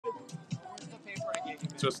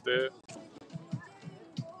just there.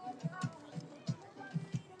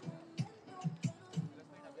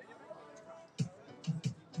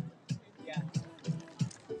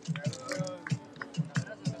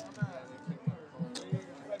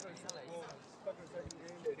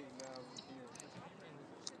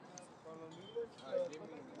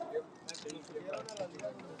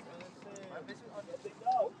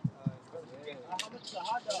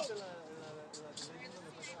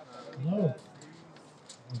 Hello.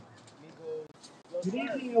 Good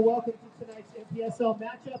evening and welcome to tonight's NPSL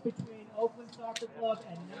matchup between Oakland Soccer Club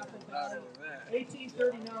and Napa Valley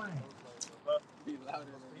 1839.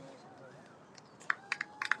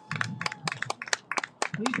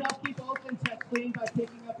 Please help keep Oakland Tech clean by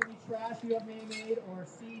picking up any trash you may have made or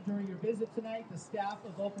see during your visit tonight. The staff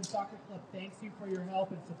of Oakland Soccer Club thanks you for your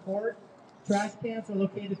help and support. Trash cans are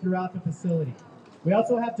located throughout the facility. We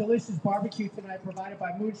also have delicious barbecue tonight provided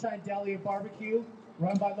by Moonshine Deli and Barbecue,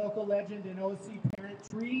 run by local legend and OC parent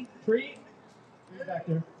Tree back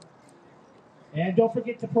there. And don't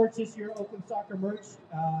forget to purchase your Oakland Soccer merch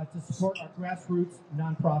to support our grassroots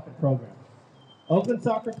nonprofit program. Oakland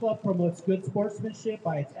Soccer Club promotes good sportsmanship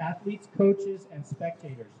by its athletes, coaches, and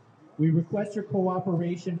spectators. We request your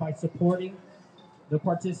cooperation by supporting the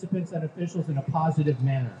participants and officials in a positive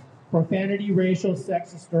manner. Profanity, racial,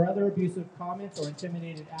 sexist, or other abusive comments or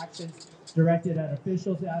intimidated actions directed at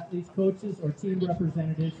officials, athletes, coaches, or team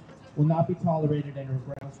representatives will not be tolerated and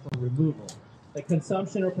are grounds for removal. The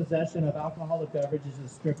consumption or possession of alcoholic beverages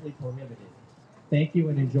is strictly prohibited. Thank you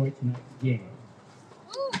and enjoy tonight's game.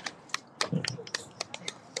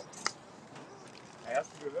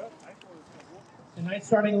 Tonight's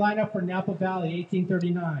starting lineup for Napa Valley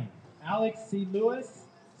 1839. Alex C. Lewis,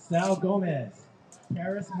 Sal Gomez,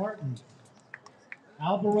 Paris Martin,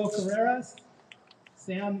 Alvaro Carreras,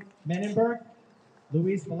 Sam Menenberg,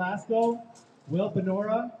 Luis Velasco, Will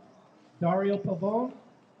Benora, Dario Pavone,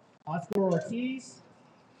 Oscar Ortiz,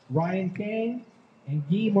 Ryan Kane, and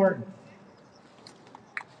Guy Martin.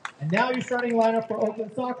 And now your starting lineup for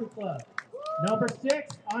Oakland Soccer Club. Number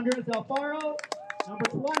 6, Andres Alfaro. Number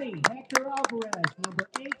 20, Hector Alvarez. Number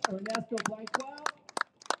 8, Ernesto Blanquel.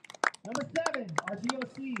 Number 7,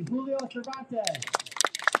 RGOC, Julio Cervantes.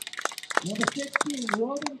 Number 16,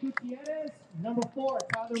 Robin Gutierrez. Number 4,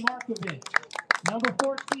 Tyler Markovich. Number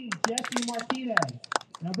 14, Jesse Martinez.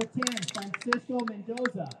 Number 10, Francisco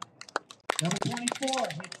Mendoza. Number 24,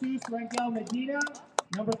 Jesus Rangel Medina.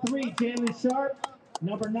 Number 3, Jalen Sharp.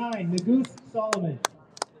 Number 9, Nagus Solomon.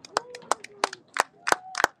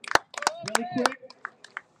 Really quick,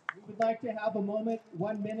 we would like to have a moment,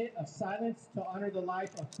 1 minute of silence to honor the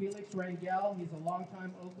life of Felix Rangel. He's a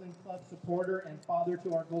longtime Oakland Club supporter and father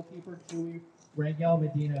to our goalkeeper, Chewy Rangel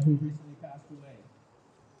Medina, who recently passed away.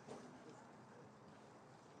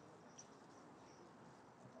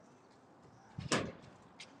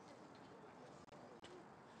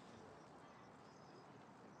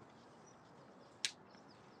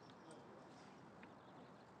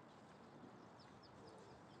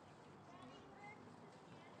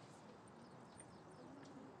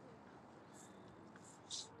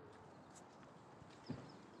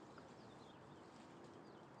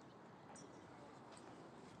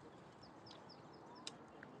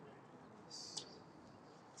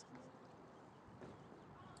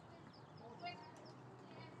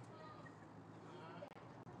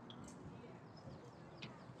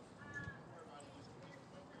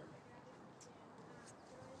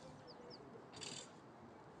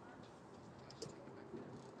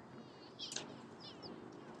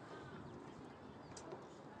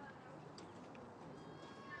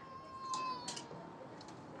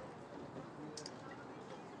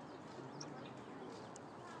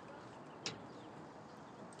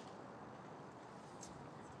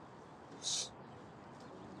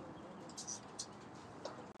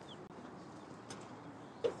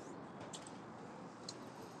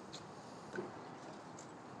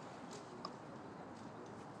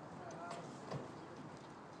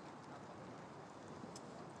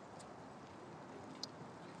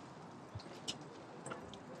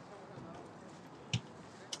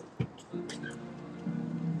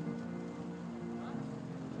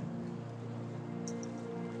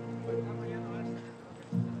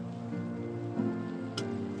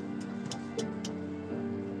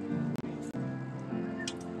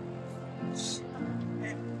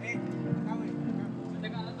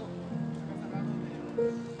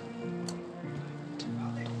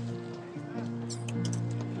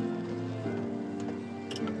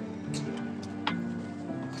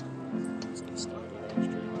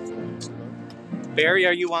 Barry,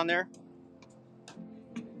 are you on there?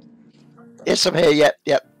 Yes, I'm here.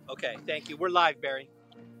 Yep. Okay, thank you. We're live, Barry.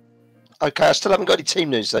 Okay, I still haven't got any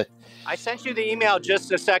team news though. I sent you the email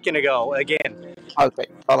just a second ago again. Okay,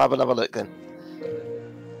 I'll have another look then.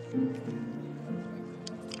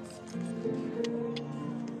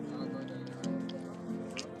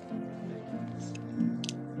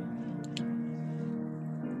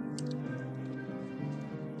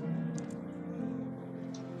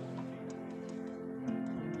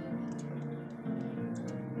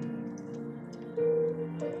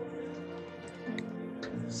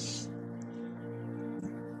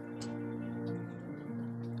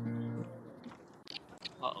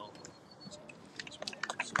 Uh-oh.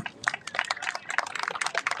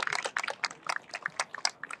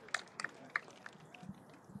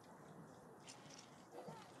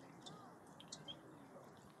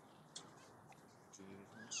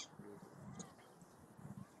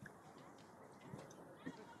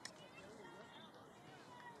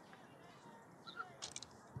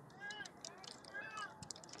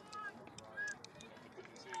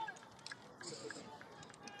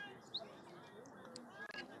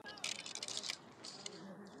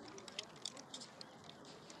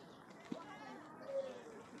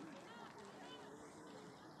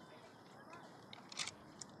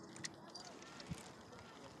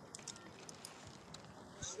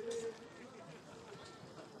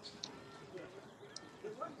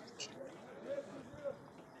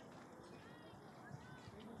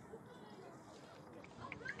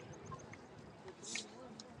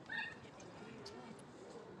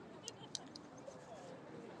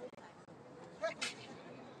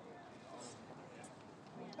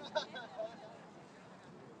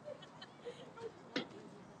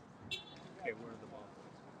 Okay, where are the ball boys?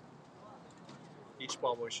 Each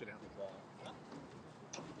ball boy should have a ball.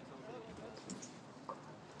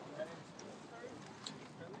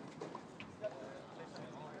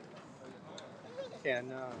 And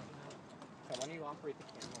why don't you operate the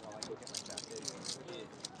camera while I go get my jacket?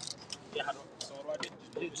 Yeah, so what do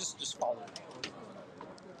I do? Just follow me.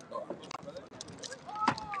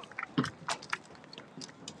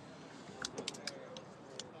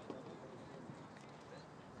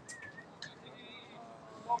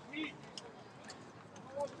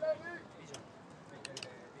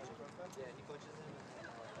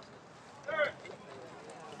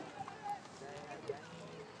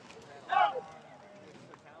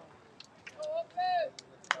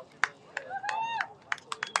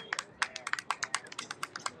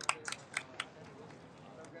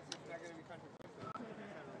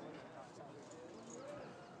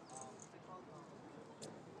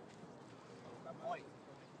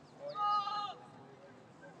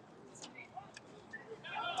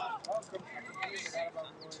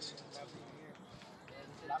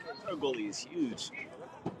 Our goalie is huge.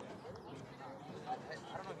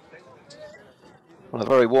 Well, a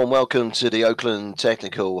very warm welcome to the Oakland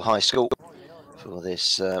Technical High School for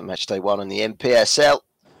this match day 1 in the NPSL,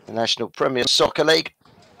 the National Premier Soccer League.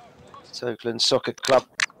 It's Oakland Soccer Club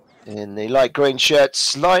in the light green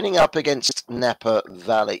shirts lining up against Napa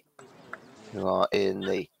Valley, who are in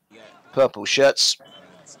the purple shirts,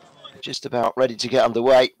 just about ready to get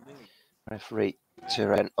underway. Referee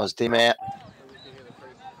Tiran Ozdemir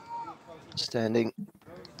standing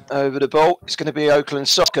over the ball. It's going to be Oakland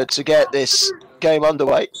Soccer to get this game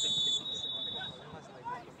underway.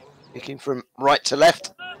 Kicking from right to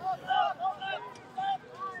left.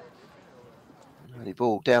 The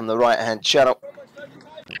ball down the right-hand channel,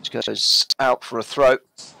 which goes out for a throw.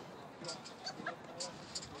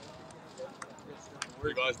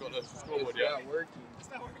 You guys got the scoreboard, yeah? It's not working. It's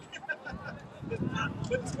not working.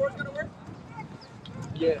 But the score's gonna work?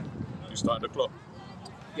 Yeah. You started the clock?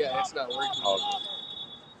 Yeah, it's not working. Oh,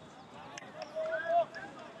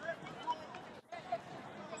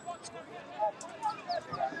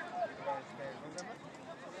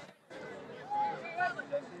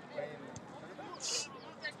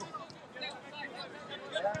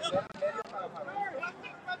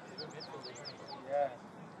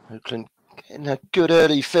 Oakland getting a good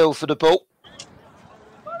early feel for the ball.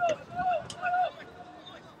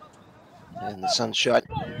 And the sunshine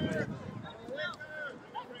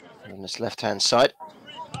on this left-hand side.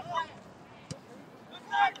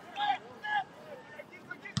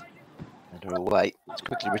 Header away. It's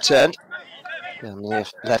quickly returned down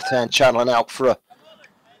the left-hand channel and out for a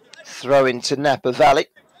throw into Napa Valley.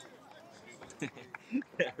 you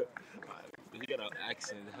got an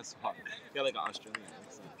accent, that's hard. You got like an Australian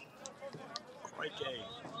accent. Crikey.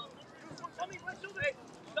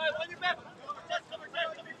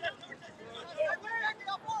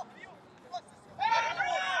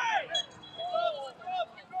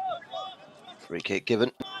 Free kick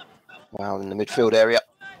given. Wow, in the midfield area.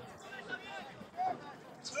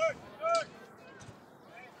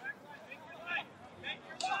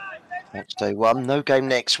 Match day 1, no game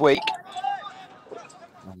next week.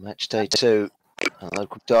 On match day 2, a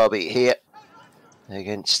local derby here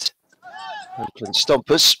against Oakland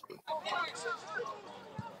Stompers.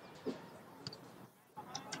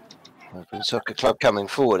 Oakland Soccer Club coming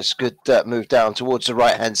forward. It's a good move down towards the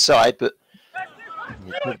right-hand side, but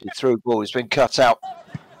the attempted through ball has been cut out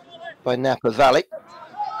by Napa Valley.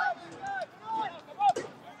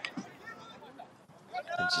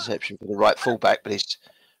 Interception for the right fullback, but he's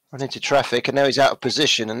run into traffic and now he's out of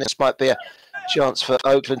position, and this might be a chance for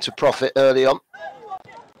Oakland to profit early on.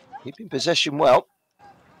 Keeping possession well.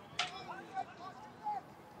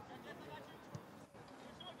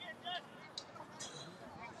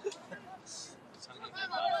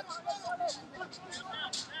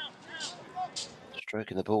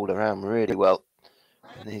 Stroking the ball around really well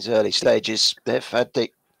in these early stages. They've had the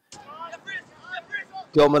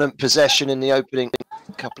dominant possession in the opening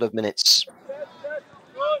couple of minutes.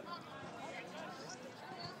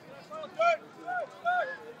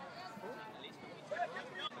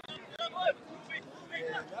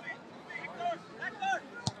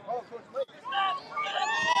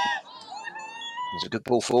 There's a good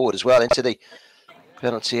ball forward as well into the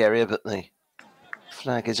penalty area, but the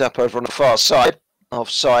flag is up over on the far side,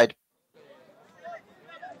 offside.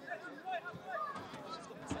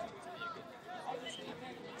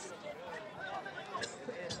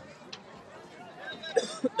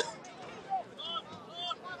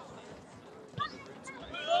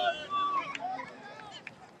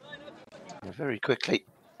 Very quickly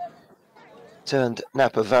turned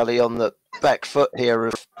Napa Valley on the back foot here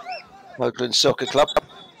of Oakland Soccer Club.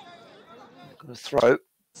 Got a throw.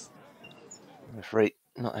 Referee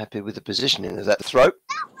not happy with the positioning of that throw.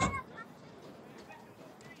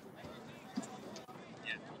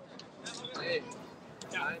 Hey,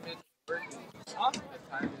 time is working. Huh? The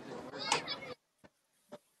time isn't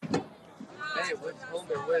working. Hey, what's home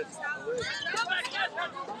or what's away?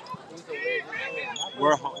 Who's away?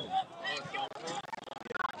 We're home.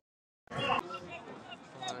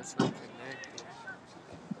 Oh, it's reconnected.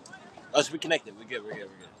 Us reconnected. We're good.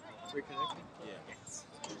 Reconnected? Yeah.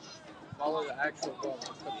 Follow the actual goal.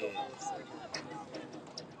 Put the whole segment.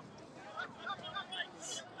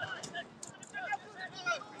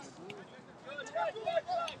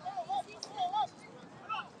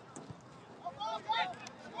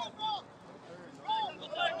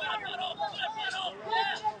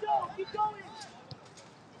 Keep going.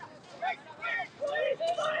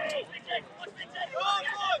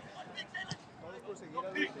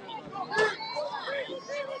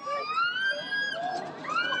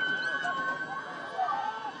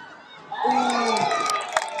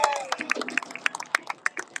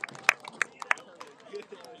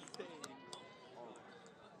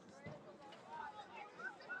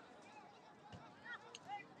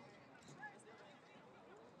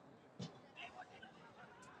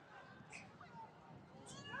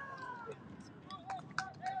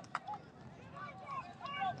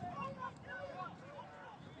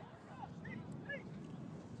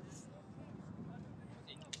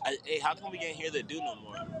 Hey, how come we can't hear the dude no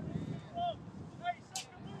more?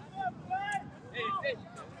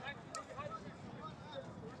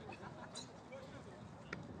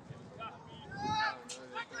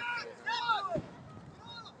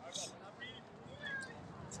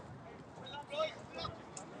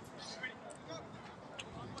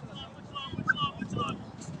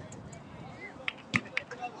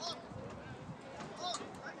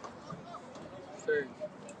 Sir,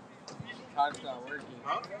 time's not working.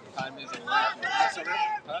 Huh? Time isn't working.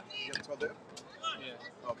 Huh? You got 12 there?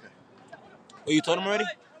 Yeah. Okay. Oh, you told him already? You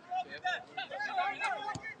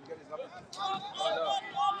You got his number? Oh,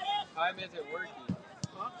 no. Time isn't working.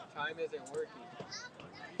 Time isn't working.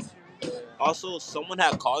 Yeah. Also, someone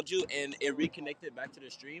had called you and it reconnected back to the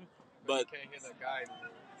stream, but you can't hear the guy anymore.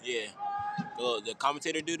 yeah, the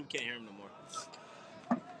commentator dude, we can't hear him no more.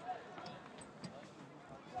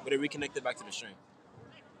 But it reconnected back to the stream.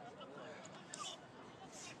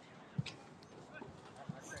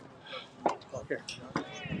 Okay.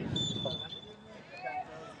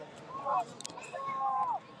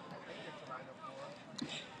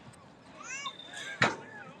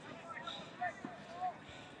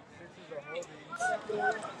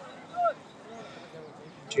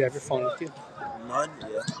 Do you have your phone with you? None?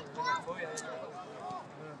 Yeah.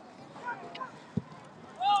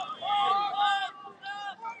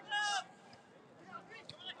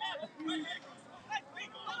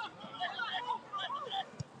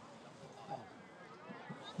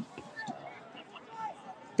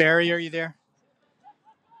 Barry, are you there?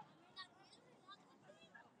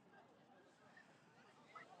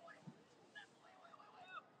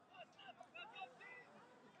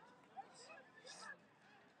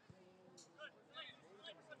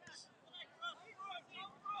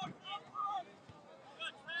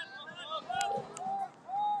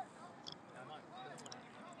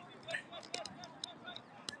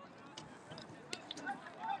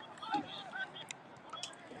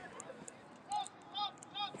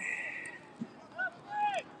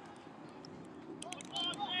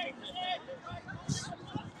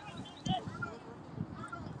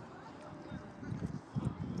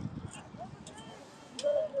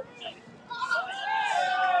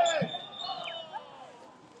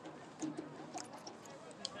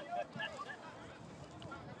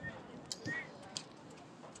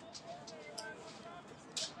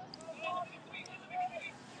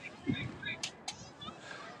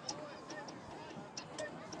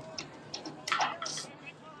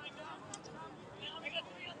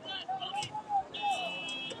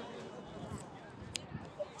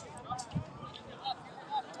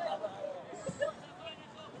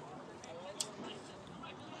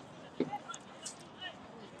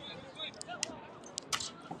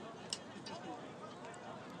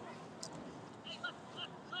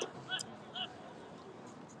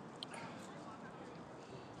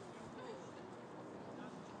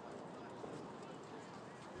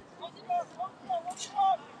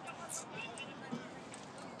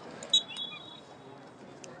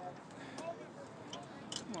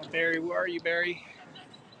 Barry, where are you, Barry?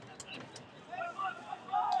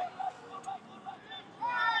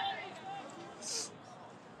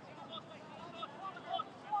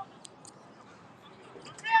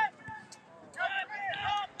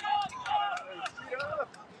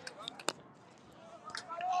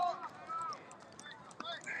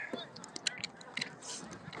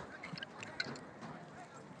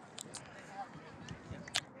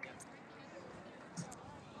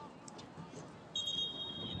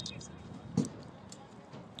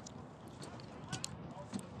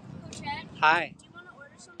 Hi. Do you want to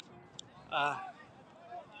order something?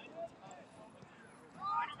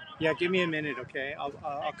 Yeah, give me a minute, okay?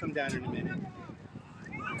 I'll come down in a minute.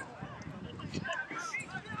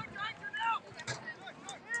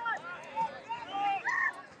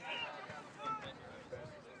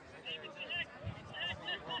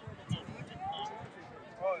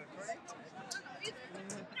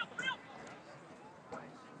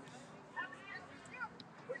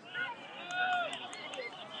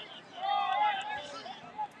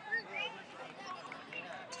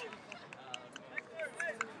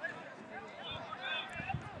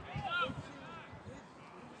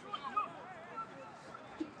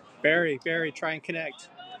 Barry, try and connect.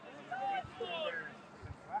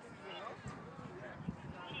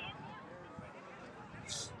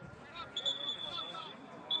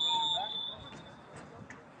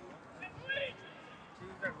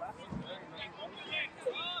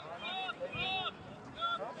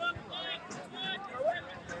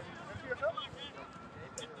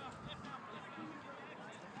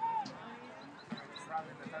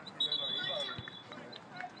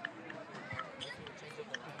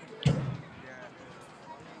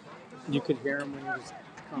 You could hear him when he was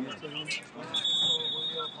commentating.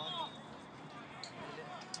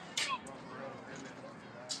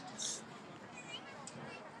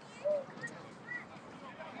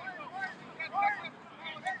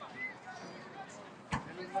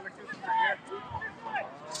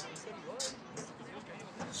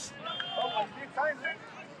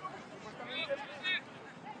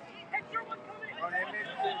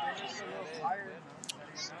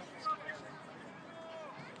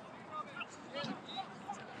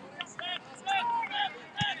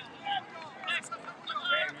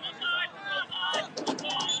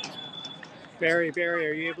 Barry,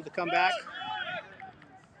 are you able to come back?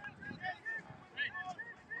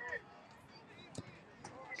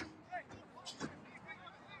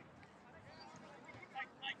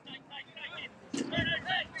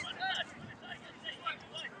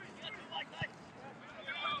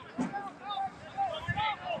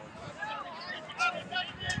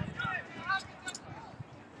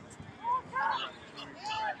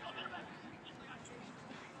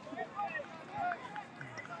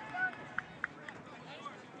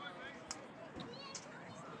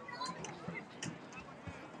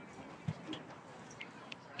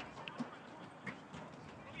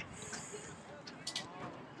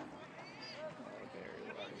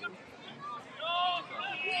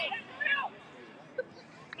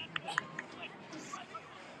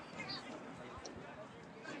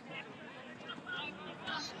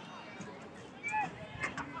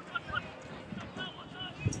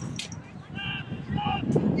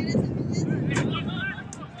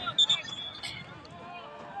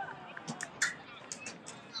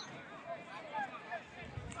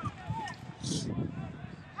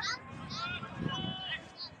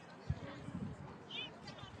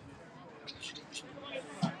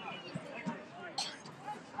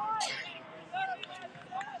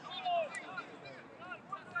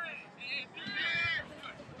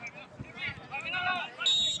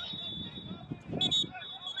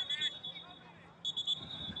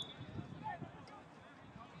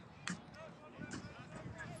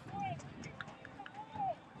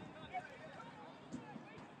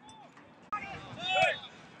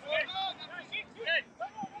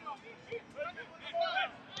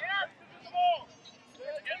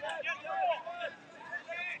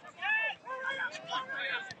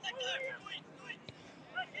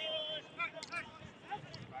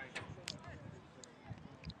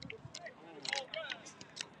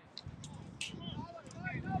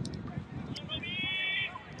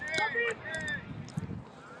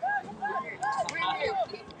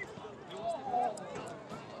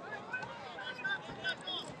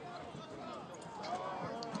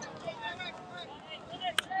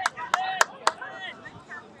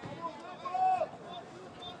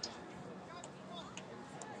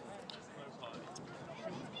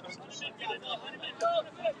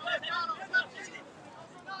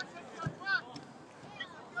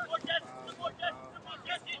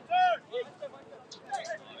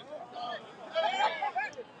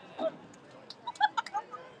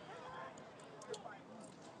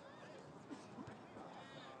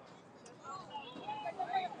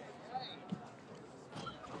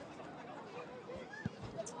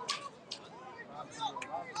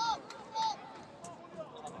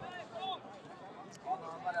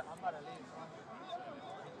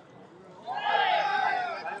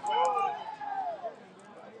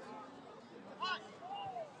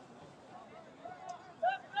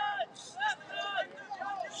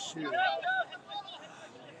 shoot.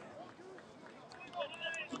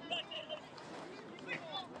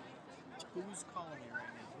 Who's calling me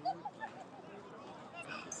right now?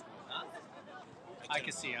 I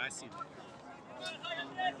can see. I see.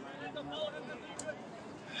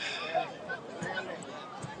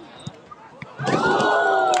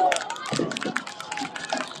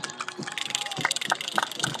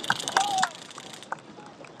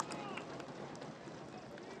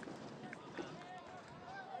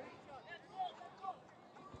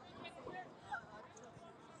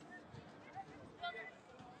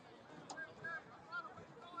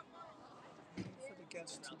 For the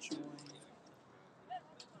guests to join.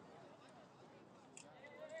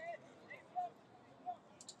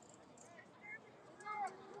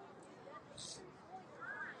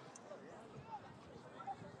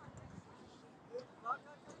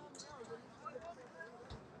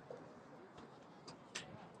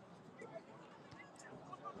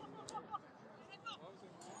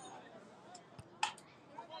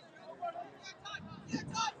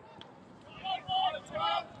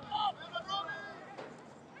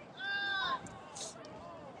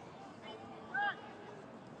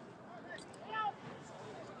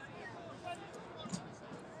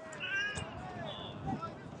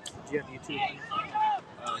 Do you have YouTube?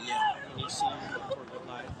 Yeah. Can you see record it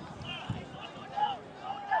live?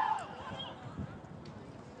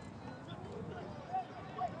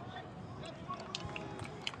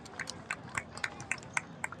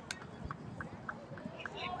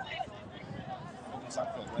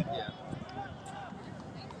 Yeah.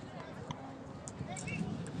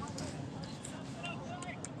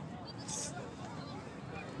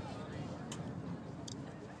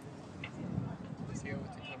 Is he able to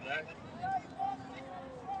come back?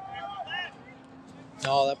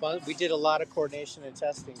 No, we did a lot of coordination and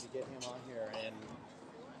testing to get him on here, and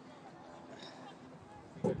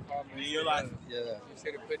You're live. yeah. You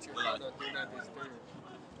should have put your photo on Do Not Disturb.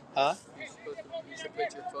 Huh? You should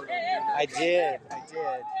put your photo on Do Not I Disturb. did,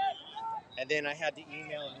 and then I had to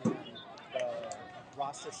email him the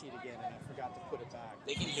roster sheet again, and I forgot to put it back.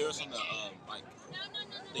 They can hear us on the mic.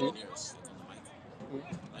 They can hear us on the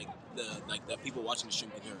mic. Like the people watching the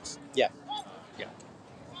stream can hear us. Yeah. Yeah.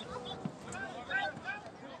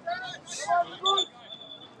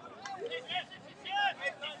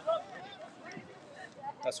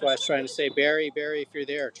 That's why I was trying to say, Barry, if you're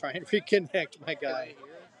there, try and reconnect, my guy.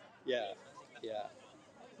 Yeah. Yeah.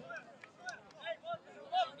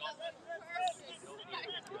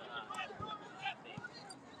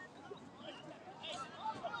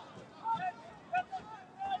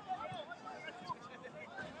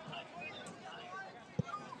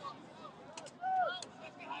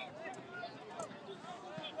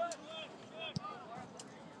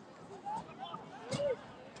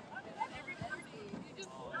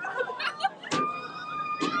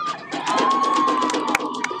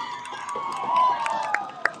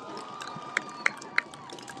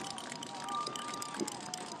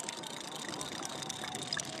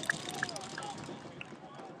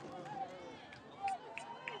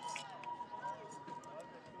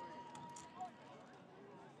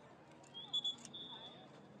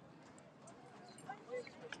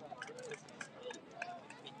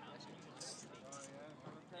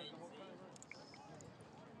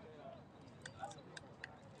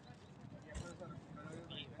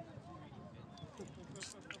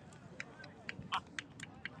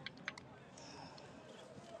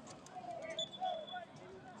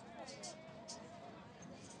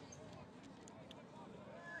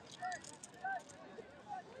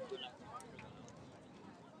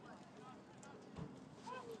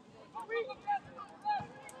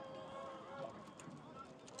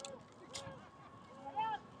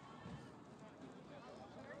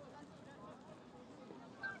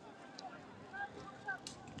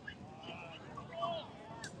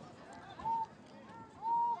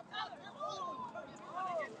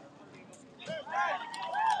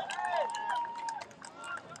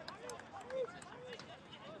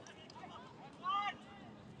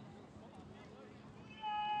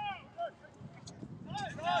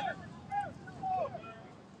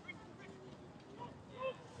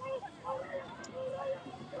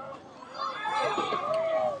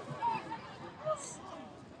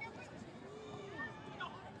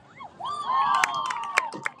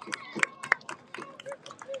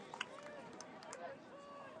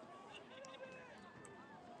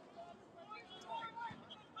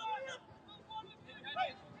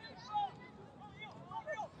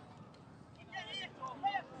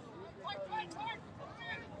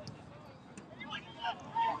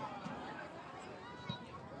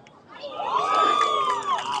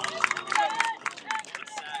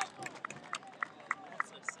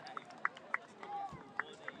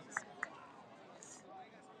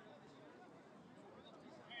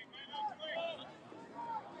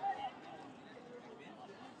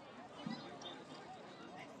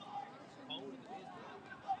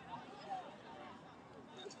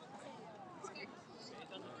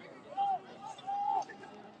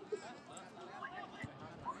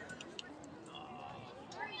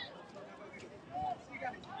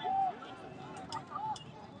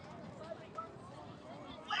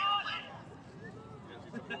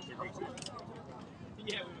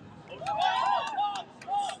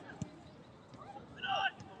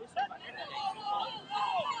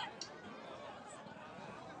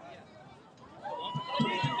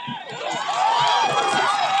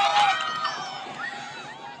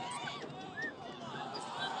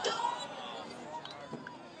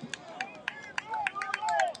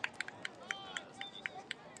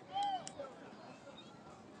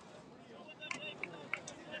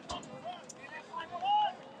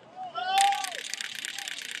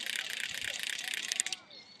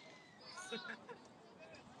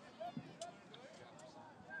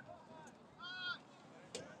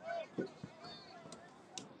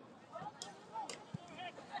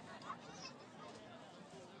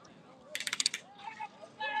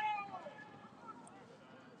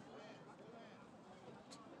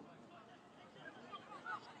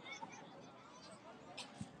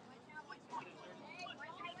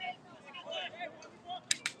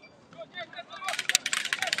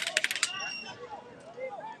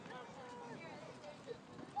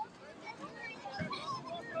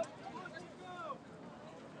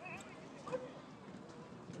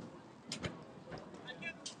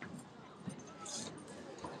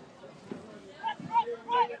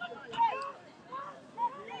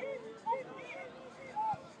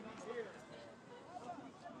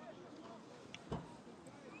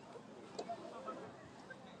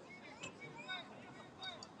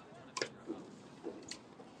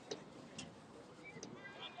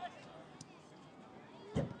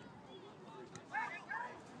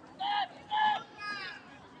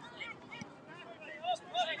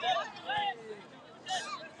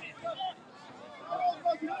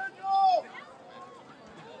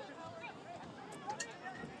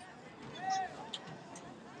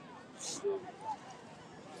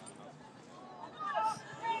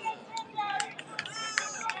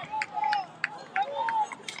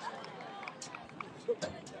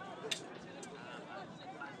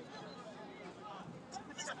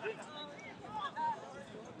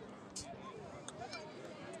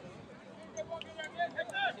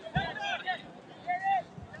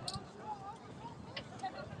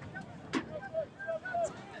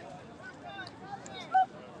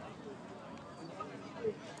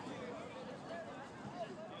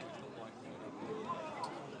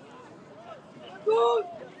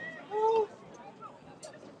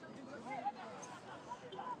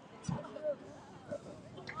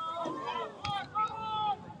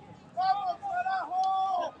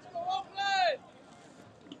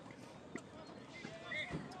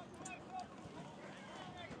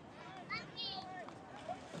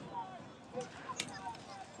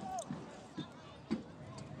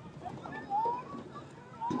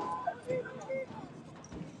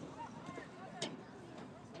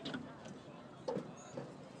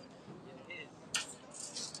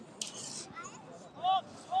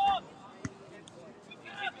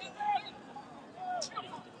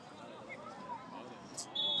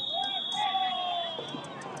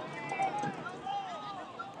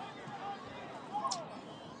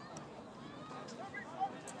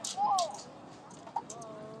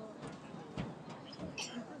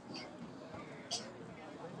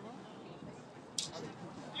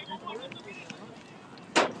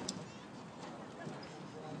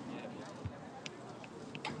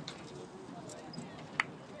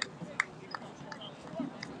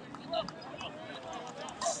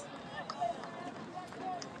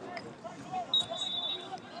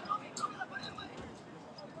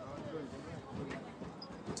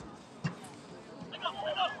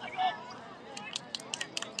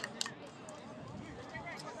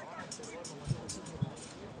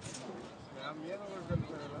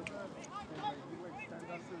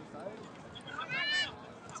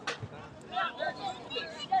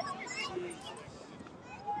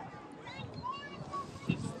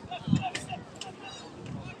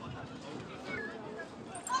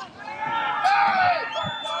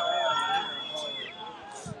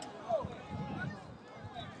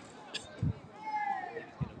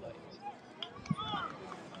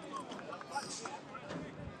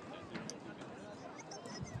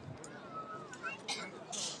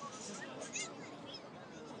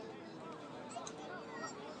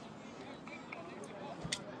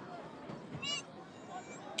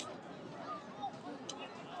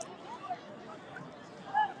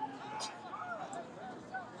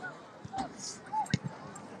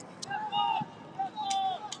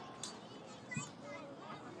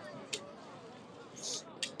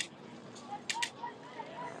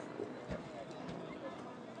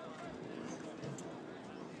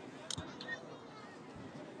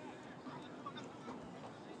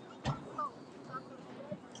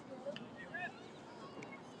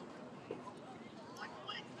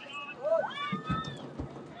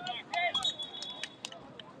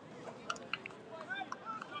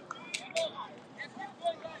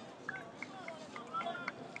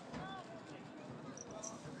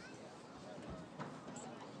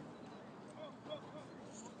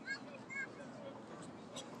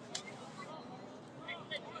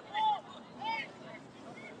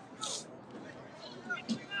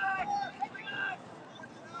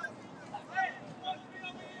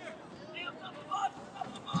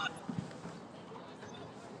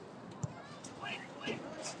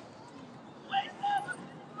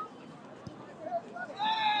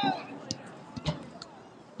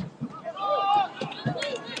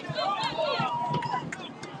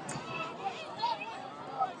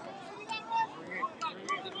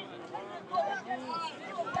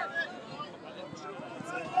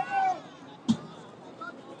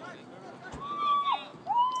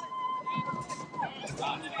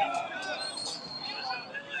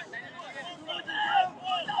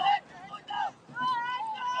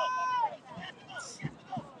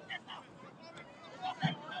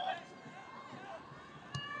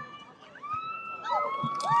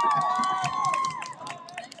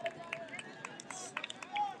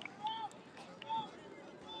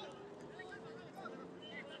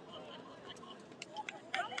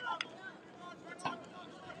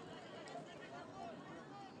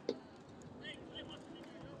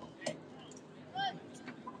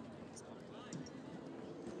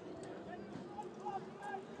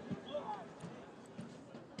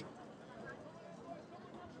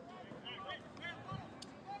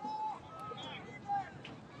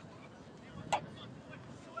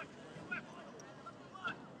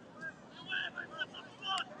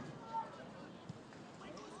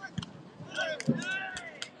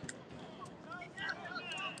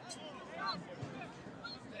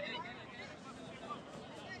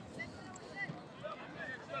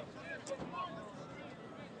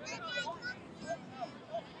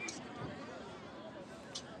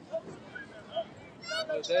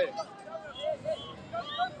 Jose.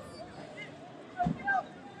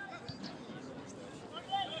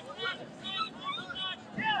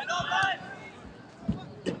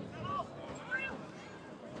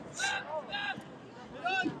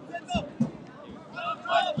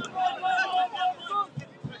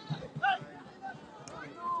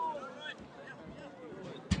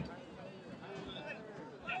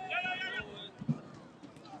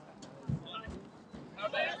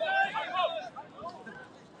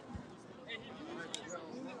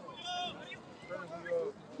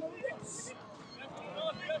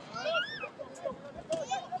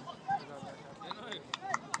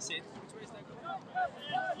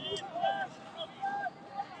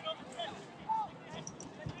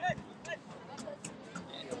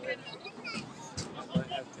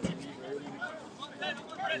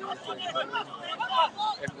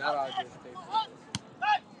 If not, I'll just stay.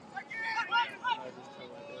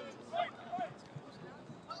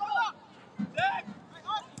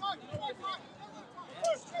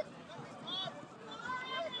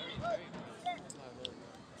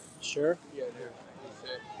 Sure. Yeah, dude.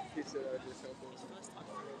 He said I just help him.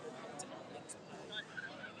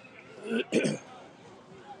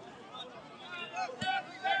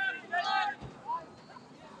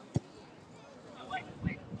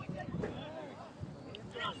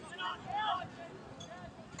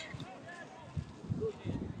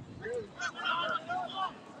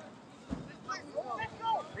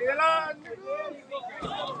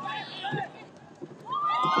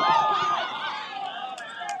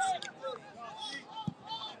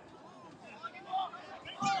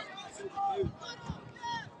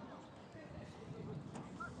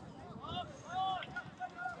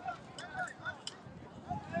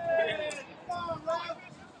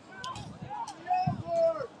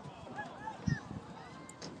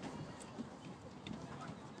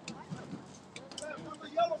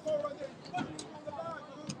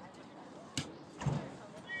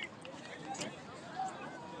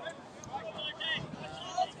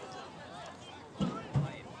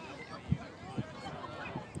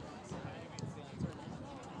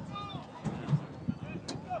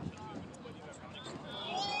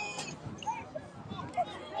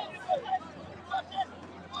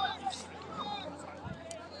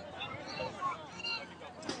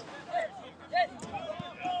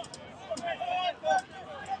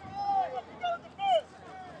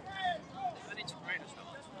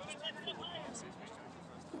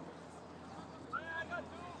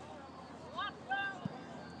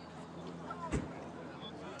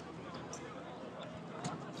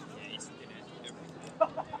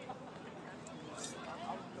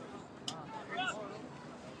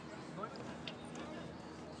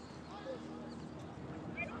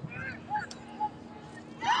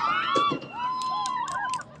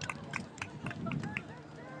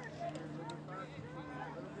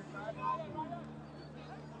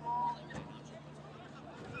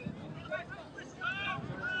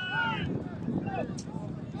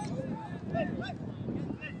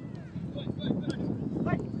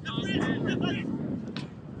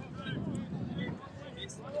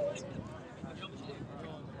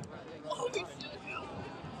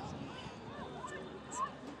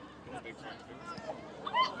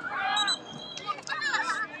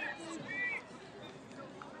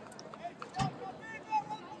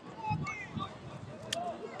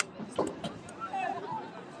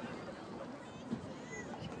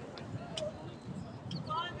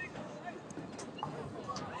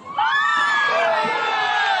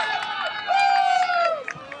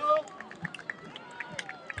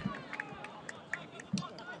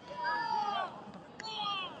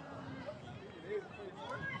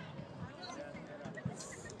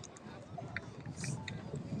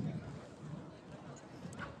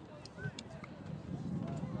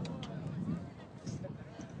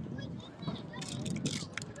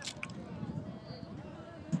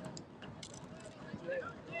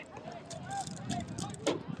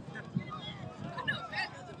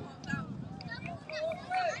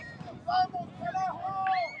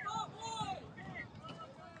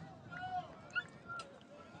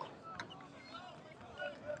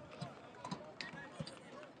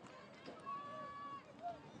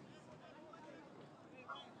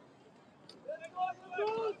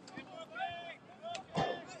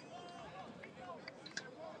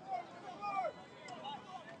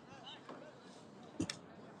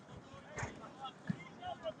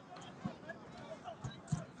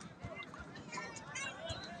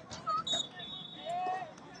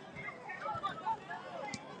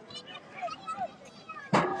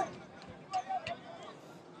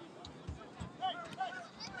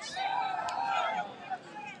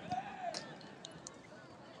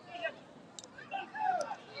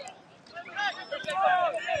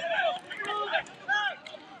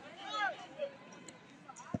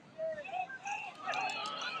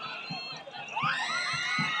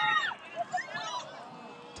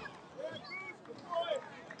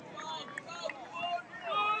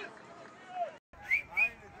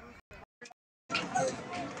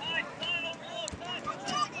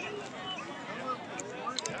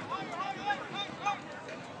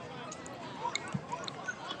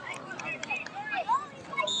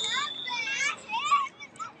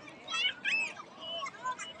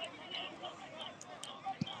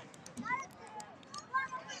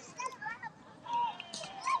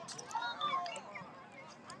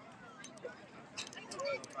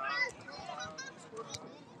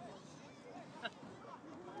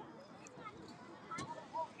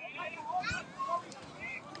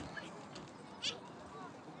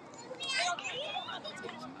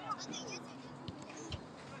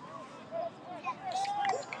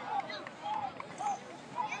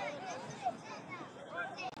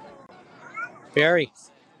 Barry.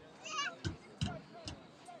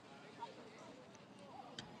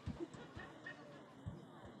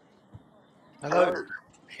 Hello.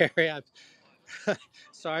 Barry, I'm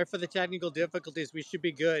sorry for the technical difficulties. We should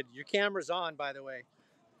be good. Your camera's on, by the way.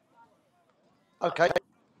 Okay.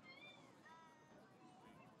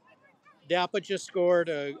 Napa just scored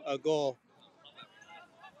a goal.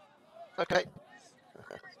 Okay.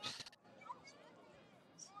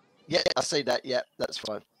 Yeah, I see that. Yeah, that's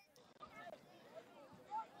fine.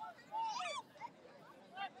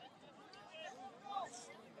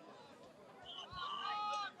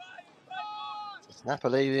 Napa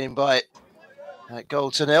leading by a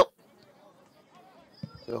goal to nil.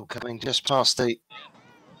 Still coming just past the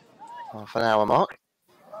half an hour mark.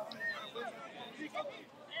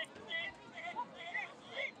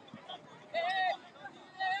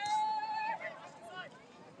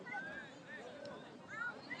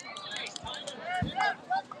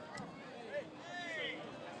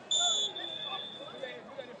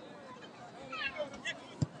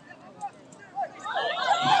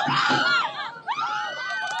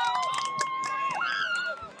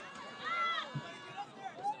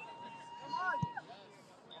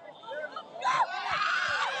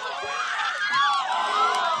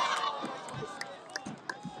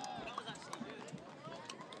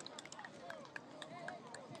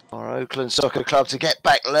 Our Oakland Soccer Club to get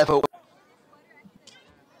back level.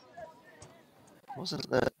 Wasn't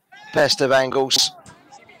the best of angles.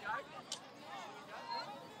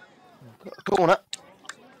 Got a corner.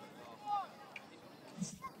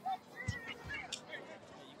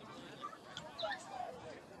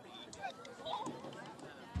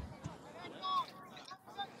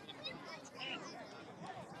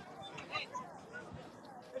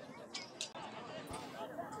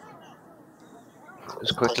 It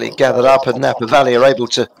was quickly gathered up and Napa Valley are able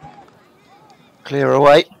to clear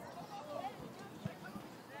away.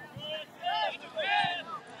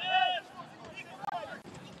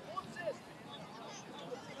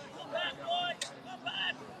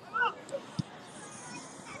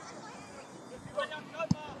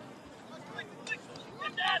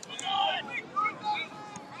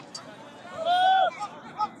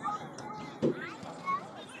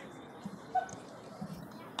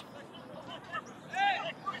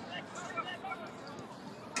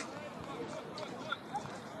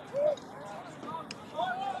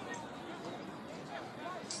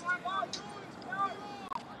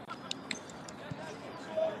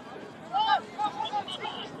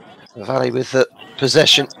 Valley with the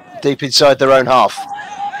possession deep inside their own half.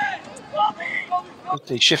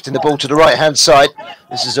 Quickly shifting the ball to the right-hand side.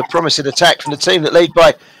 This is a promising attack from the team that lead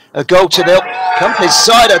by a goal to nil. Company's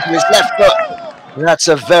side open his left foot. And that's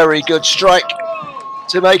a very good strike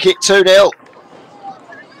to make it 2-0.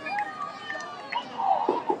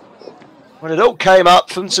 When it all came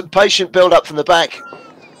up from some patient build-up from the back.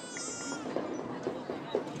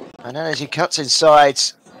 And then as he cuts inside,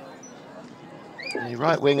 the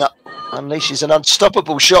right wing up unleashes an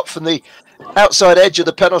unstoppable shot from the outside edge of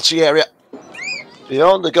the penalty area.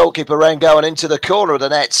 Beyond the goalkeeper Rango and into the corner of the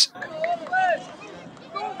net.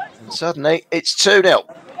 And suddenly it's 2-0.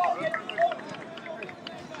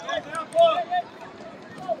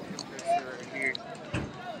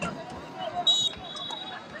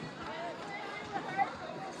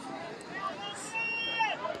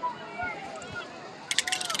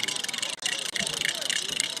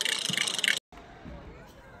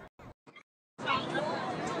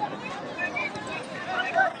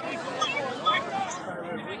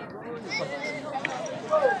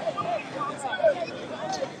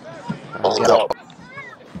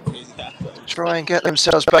 Try and get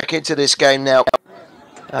themselves back into this game now.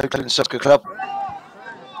 Oakland Soccer Club.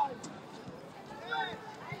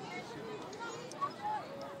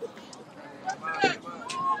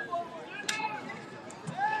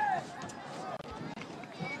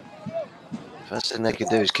 First thing they can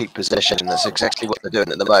do is keep possession, and that's exactly what they're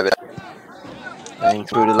doing at the moment. Going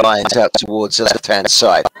through the lines out towards the left-hand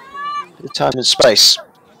side. The time and space.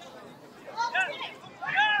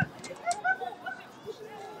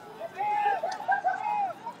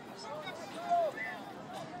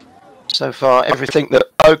 So far, everything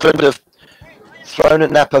that Oakland have thrown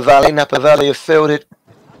at Napa Valley have fielded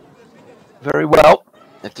very well.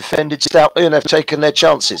 They've defended stoutly and they've taken their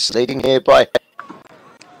chances, leading here by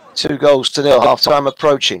 2-0, half-time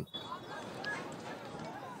approaching.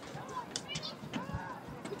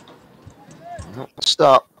 Not the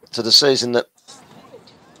start to the season that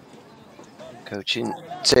coaching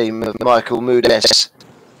team of Michael Mudes,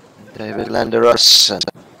 David Landeros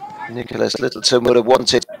and Nicholas Littleton would have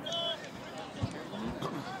wanted.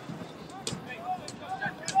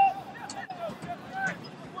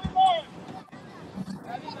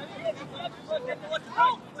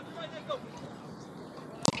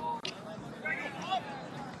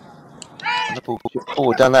 And the ball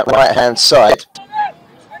forward down that right-hand side.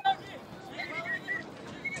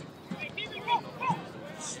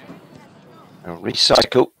 And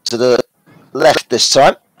recycle to the left this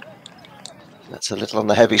time. That's a little on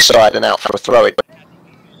the heavy side and out for a throw-in.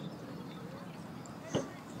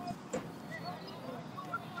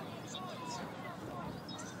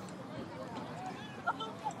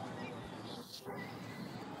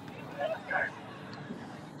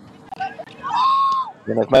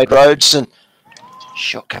 Then they've made roads, and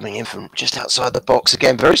shot coming in from just outside the box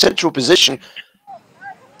again. Very central position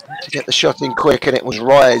to get the shot in quick, and it was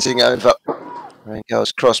rising over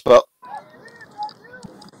Rangel's crossbar.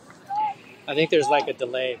 I think there's like a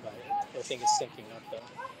delay, but I think it's syncing up though.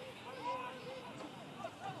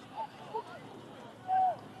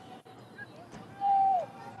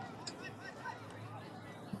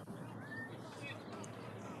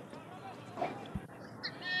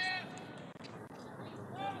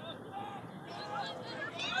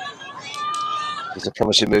 There's a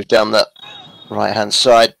promising move down that right-hand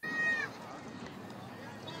side.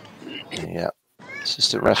 Yeah,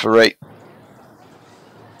 assistant referee.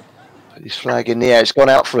 Put his flag in the air. It's gone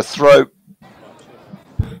out for a throw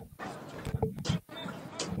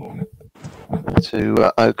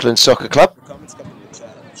to Oakland Soccer Club.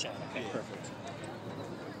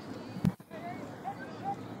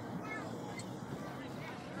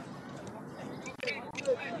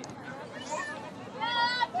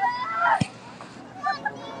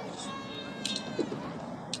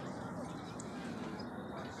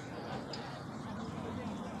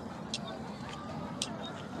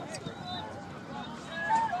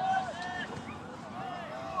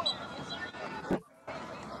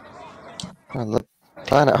 Well, the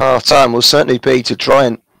plan at half-time will certainly be to try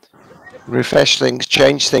and refresh things,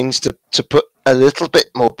 change things to put a little bit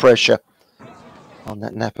more pressure on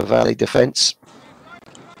that Napa Valley defence.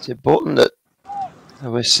 It's important that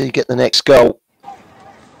OSC get the next goal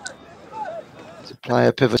to play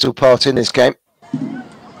a pivotal part in this game.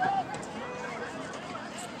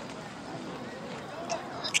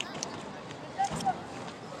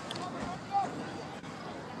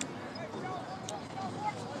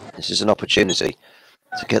 This is an opportunity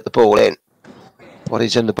to get the ball in. What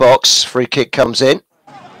is in the box? Free kick comes in.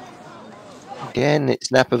 Again,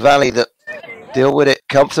 it's Napa Valley that deal with it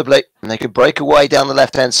comfortably, and they can break away down the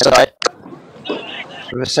left-hand side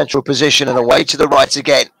through a central position and away to the right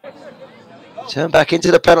again. Turn back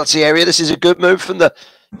into the penalty area. This is a good move from the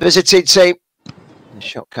visiting team. The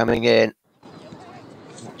shot coming in,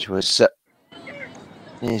 which was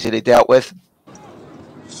easily dealt with.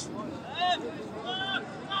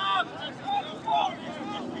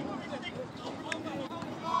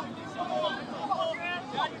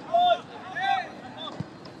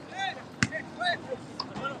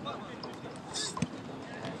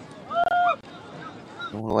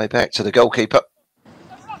 All the way back to the goalkeeper.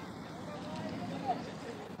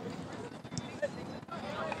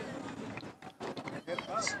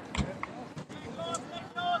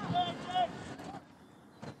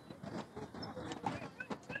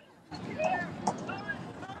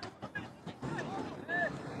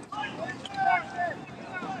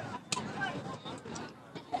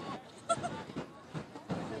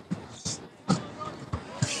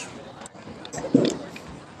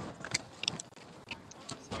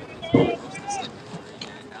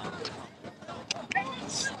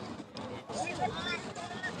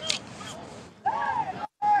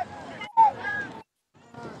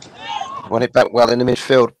 Won it back well in the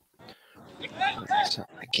midfield. So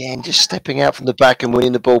again, just stepping out from the back and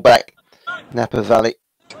winning the ball back. Napa Valley.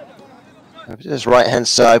 There's right-hand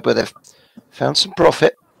side where they've found some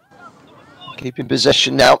profit. Keeping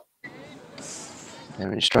possession now.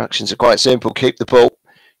 Their instructions are quite simple. Keep the ball.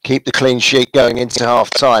 Keep the clean sheet going into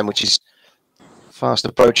half-time, which is fast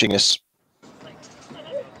approaching us.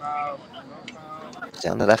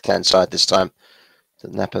 Down the left-hand side this time. The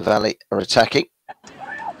Napa Valley are attacking.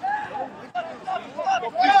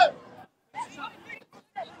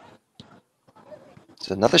 It's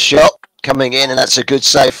another shot coming in, and that's a good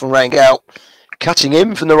save from Rangel. Cutting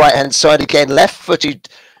in from the right-hand side again, left-footed,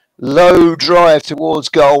 low drive towards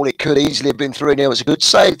goal. It could easily have been 3-0. It's a good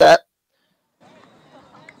save, that.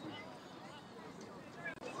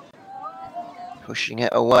 Pushing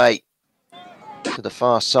it away to the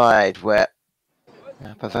far side, where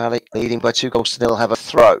Napa Valley, leading by 2-0, have a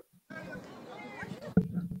throw.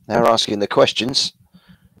 They're asking the questions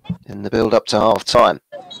in the build-up to half-time.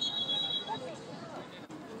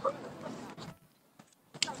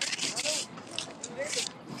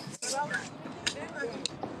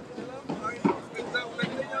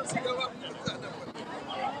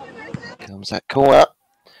 Comes that corner.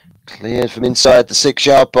 Cleared from inside the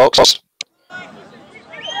 6-yard box.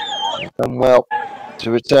 Done well to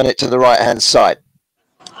return it to the right-hand side.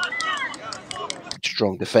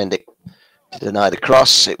 Strong defending to deny the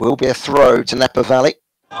cross. It will be a throw to Napa Valley.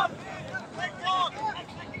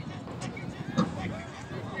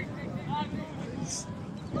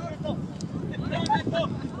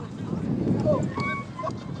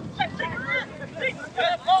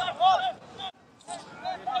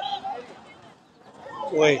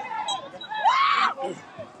 Wait. Did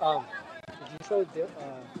you show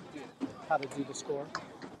how to do the score?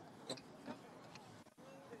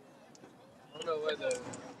 I don't know why the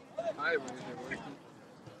timers are working.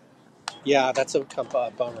 Yeah, that's a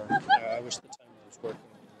bummer. I wish the timer was working.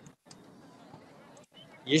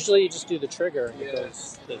 Usually you just do the trigger and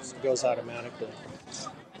it goes automatically.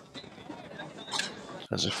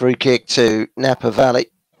 There's a free kick to Napa Valley.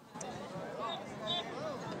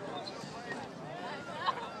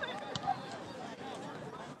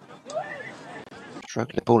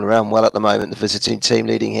 Struggling to pull around well at the moment. The visiting team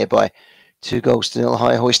leading here by 2-0.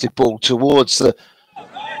 High hoisted ball towards the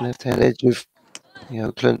left-hand edge of the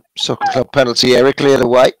Oakland Soccer Club penalty area. Cleared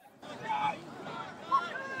away.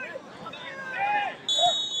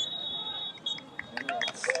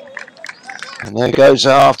 And there goes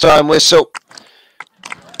a half-time whistle.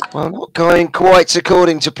 Well, not going quite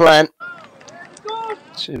according to plan.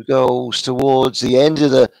 2 goals towards the end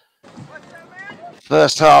of the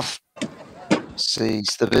first half.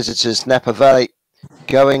 Sees the visitors, Napa Valley,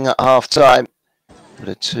 going at half-time with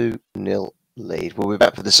a 2-0 lead. We'll be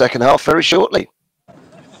back for the second half very shortly.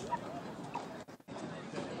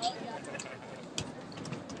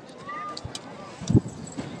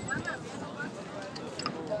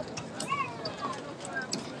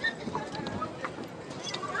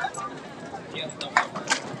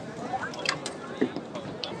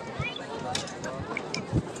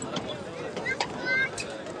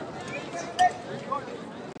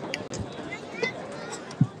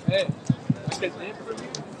 Hey, I could dip for you.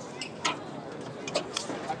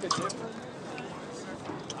 I could dip for you.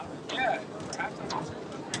 Yeah, perhaps.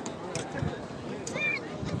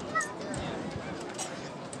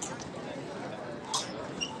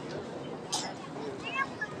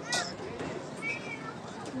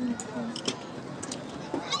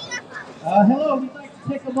 Hello, we'd like to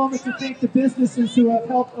take a moment to thank the businesses who have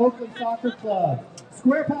helped Oakland Soccer Club.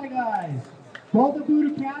 Square Pie Guys, Golden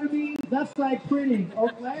Boot Academy, Left Side Printing,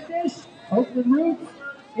 Oaklandish, Oakland Roots,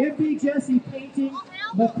 MB Jesse Painting,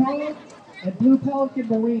 McCall, and Blue Pelican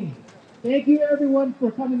Marine. Thank you everyone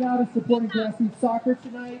for coming out and supporting grassroots soccer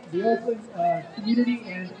tonight, the Oakland community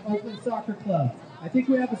and Oakland Soccer Club. I think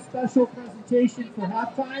we have a special presentation for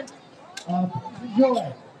halftime.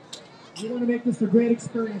 Enjoy. We want to make this a great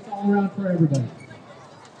experience all around for everybody.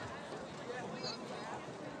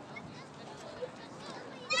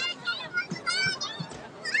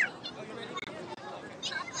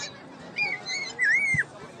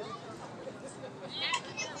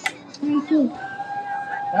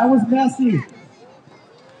 That was Messi.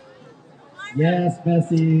 Yes,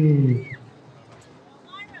 Messi.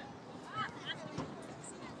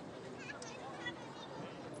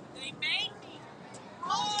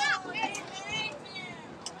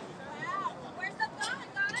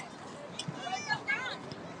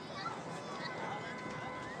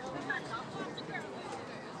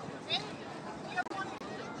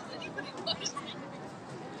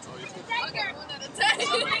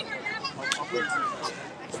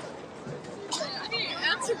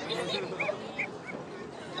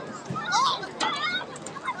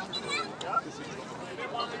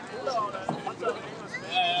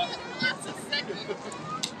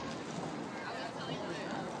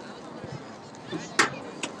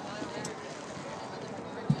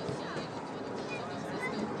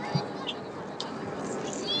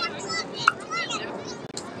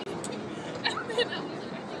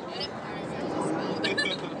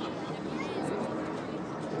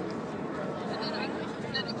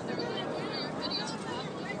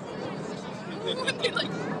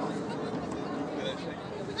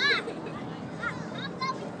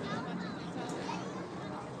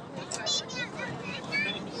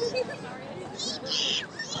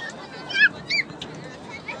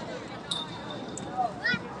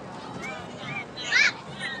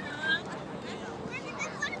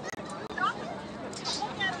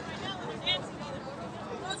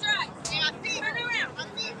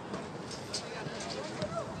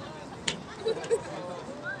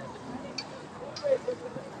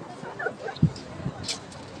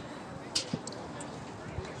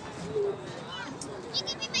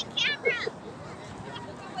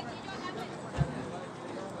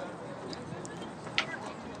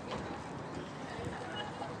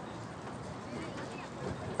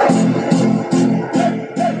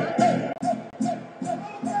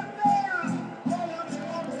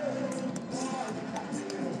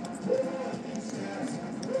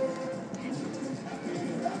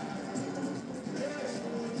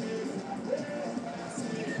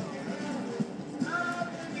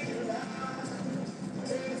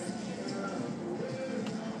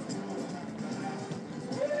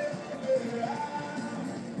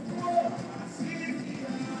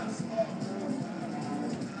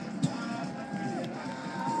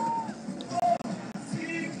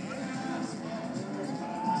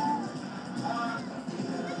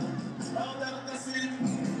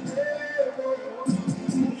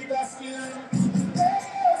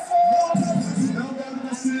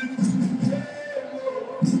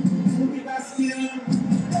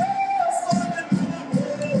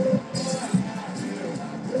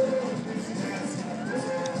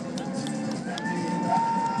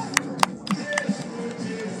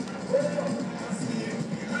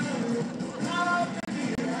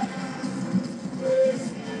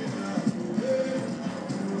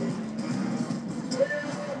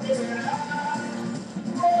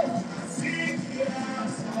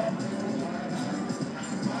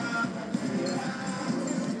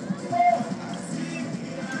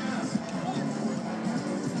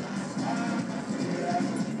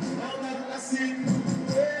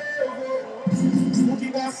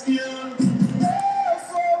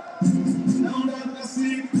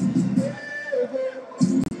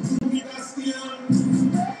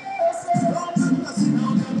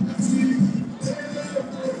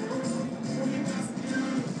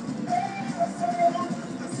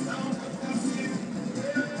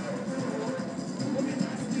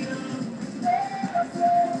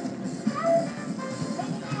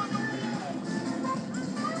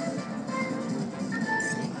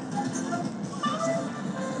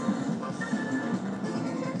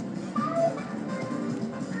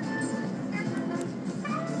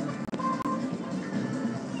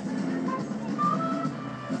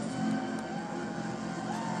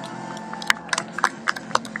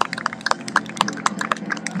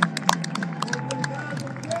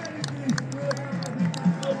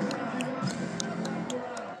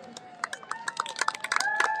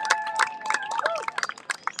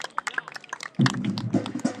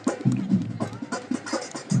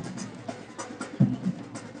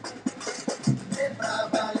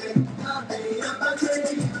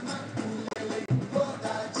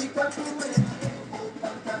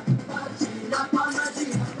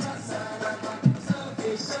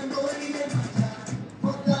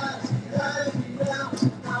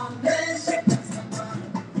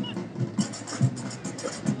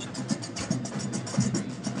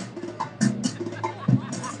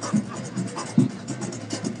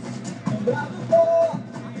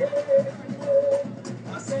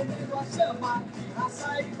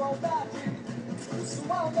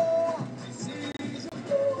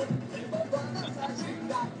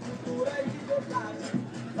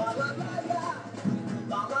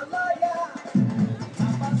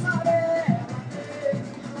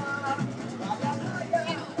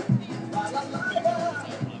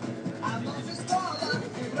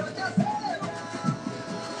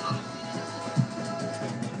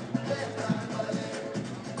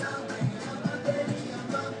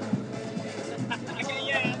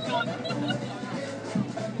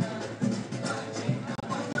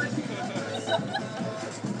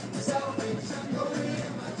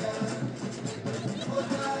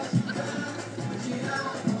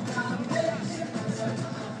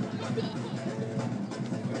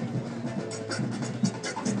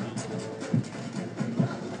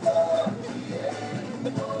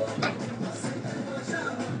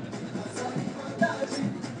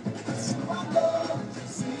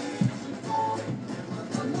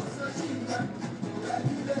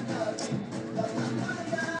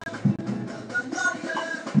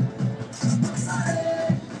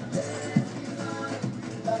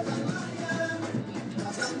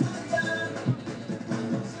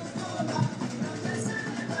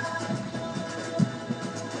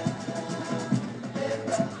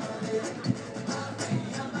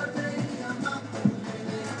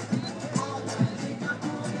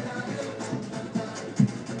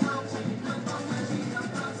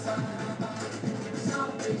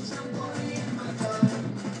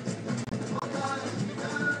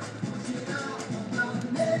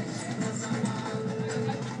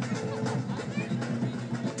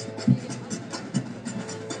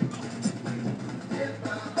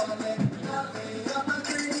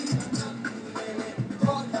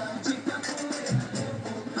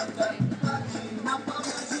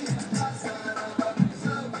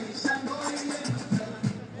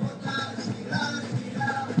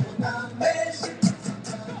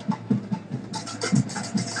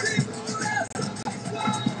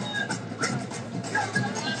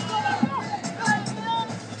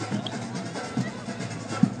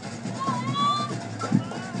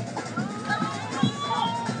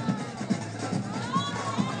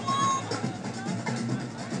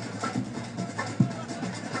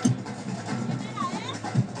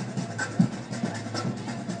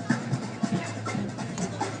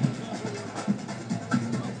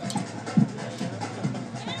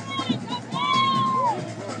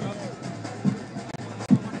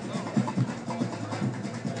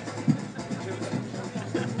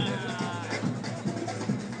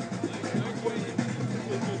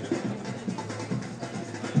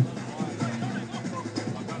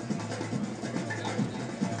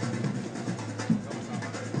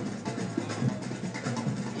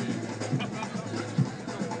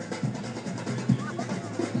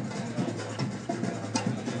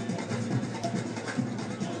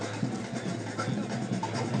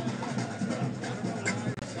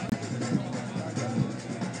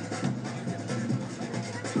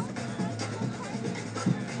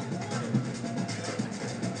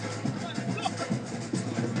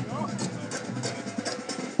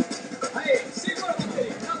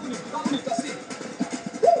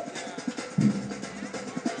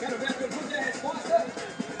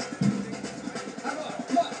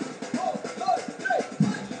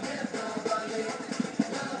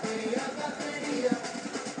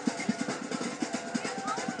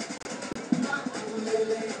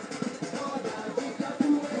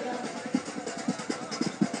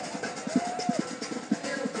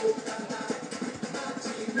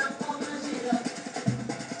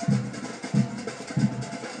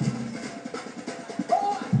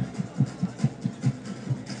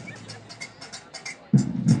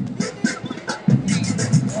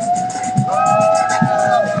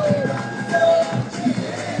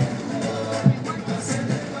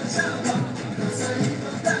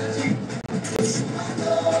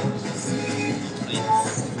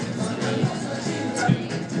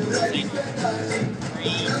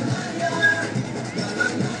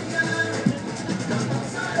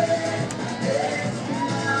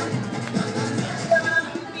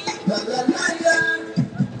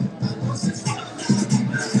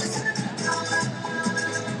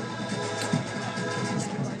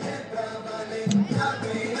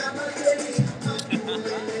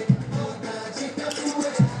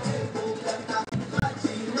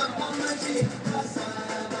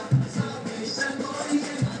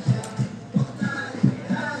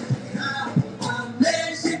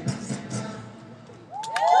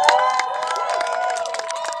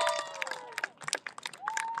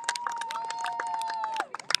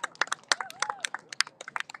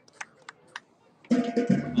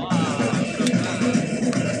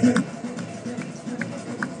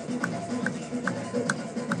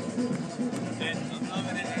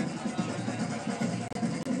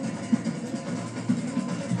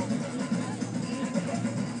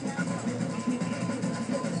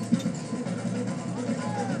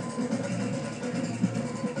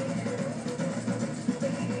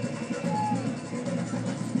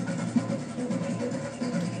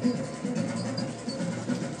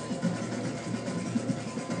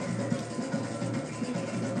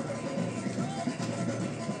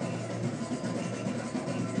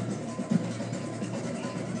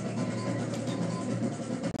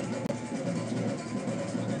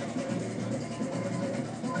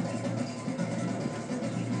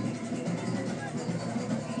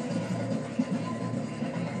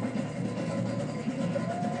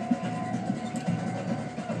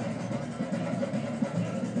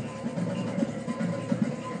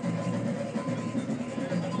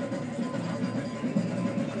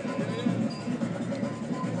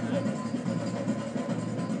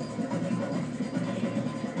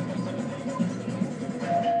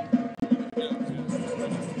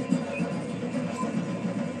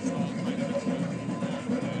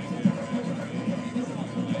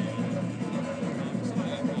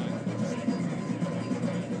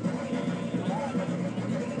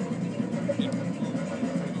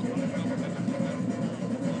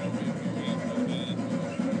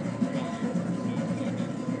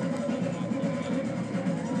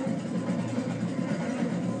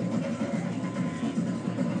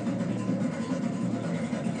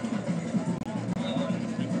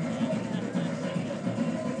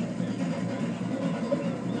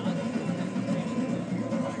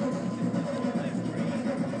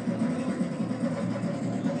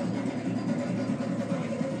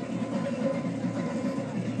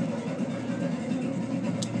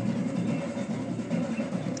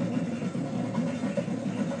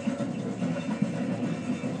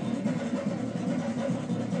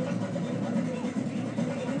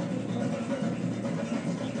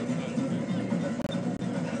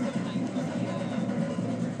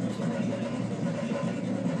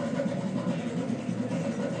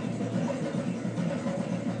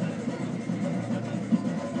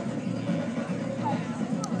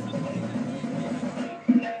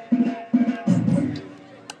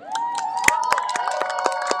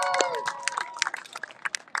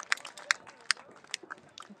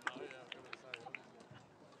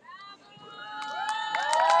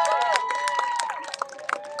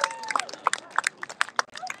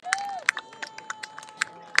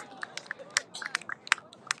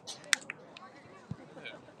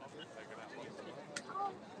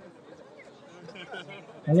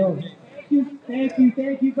 Hello. Thank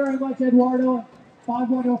you very much, Eduardo.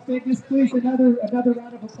 510 Fitness, please, another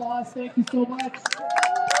round of applause. Thank you so much.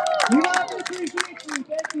 We all appreciate you.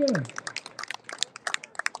 Thank you.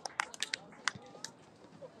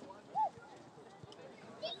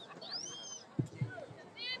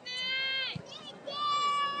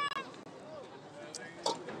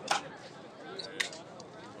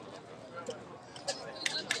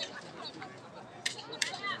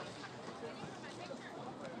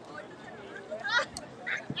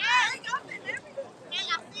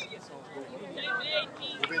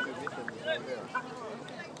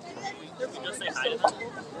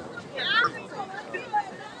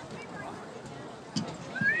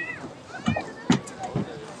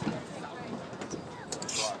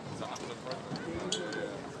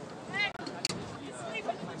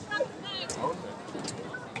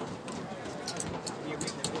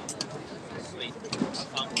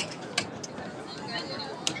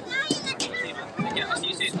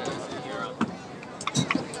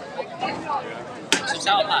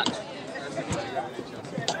 Sour patch.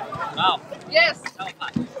 Wow. Yes. Sour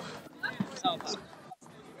patch. Sour patch.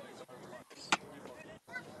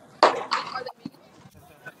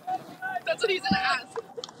 That's what he's gonna ask.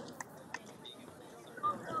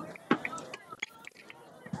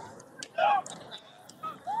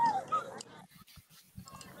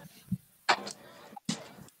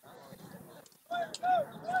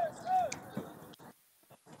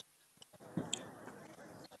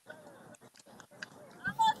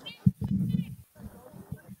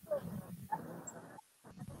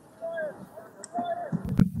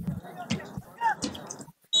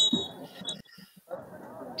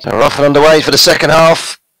 So we're off and underway for the second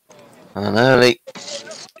half. An early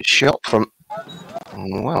shot from,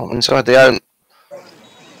 well, inside the own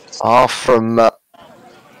half from the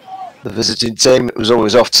visiting team. It was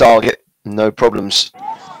always off target, no problems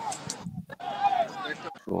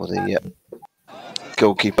for the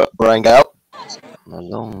goalkeeper rang out. A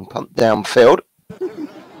long punt downfield.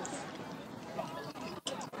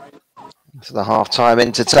 For the half-time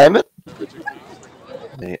entertainment.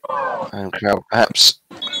 The home crowd perhaps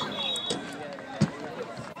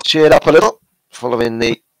cheered up a little following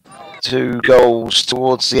the 2 goals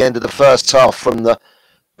towards the end of the first half from the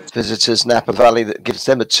visitors Napa Valley that gives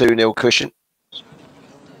them a 2-0 cushion.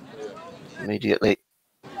 Immediately,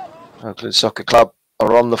 Oakland Soccer Club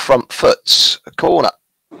are on the front foot. A corner.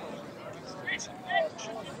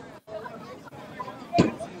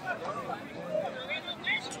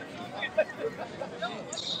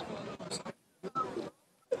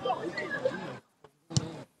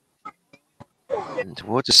 And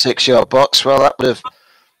towards a 6-yard box. Well, that would have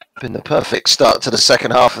been the perfect start to the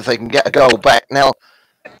second half if they can get a goal back. Now,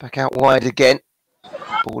 back out wide again.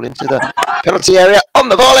 Ball into the penalty area. On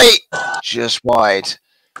the volley. Just wide.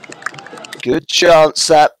 Good chance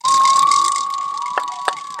that.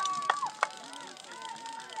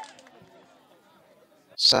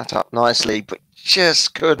 Sat up nicely, but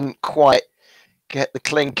just couldn't quite get the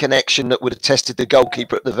clean connection that would have tested the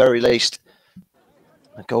goalkeeper at the very least.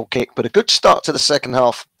 A goal kick, but a good start to the second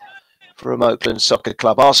half from Oakland Soccer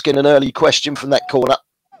Club. Asking an early question from that corner.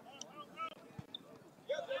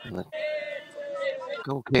 And the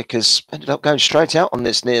goal kick has ended up going straight out on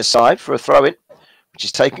this near side for a throw-in, which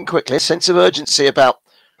is taken quickly. A sense of urgency about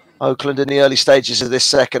Oakland in the early stages of this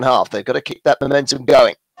second half. They've got to keep that momentum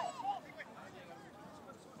going.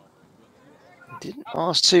 Didn't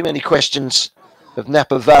ask too many questions of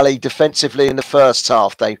Napa Valley defensively in the first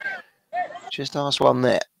half. They just asked one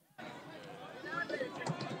there.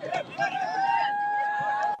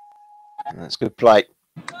 And that's good play.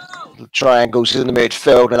 Little triangles in the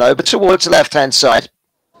midfield and over towards the left-hand side.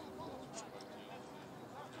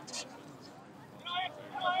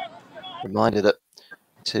 Reminder that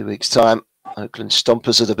 2 weeks' time, Oakland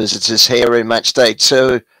Stompers are the visitors here in match day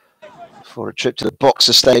 2 for a trip to the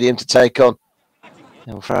Boxer Stadium to take on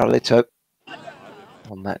El Farolito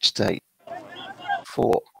on match day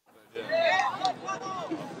 4.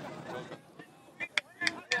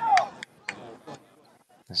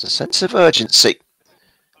 There's a sense of urgency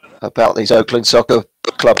about these Oakland Soccer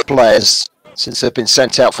Club players since they've been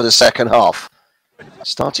sent out for the second half.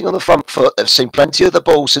 Starting on the front foot, they've seen plenty of the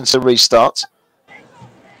ball since the restart.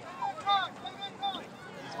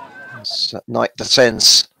 As night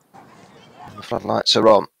descends, the floodlights are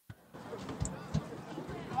on.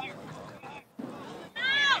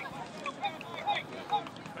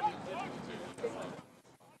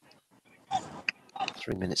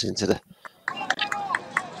 Three minutes into the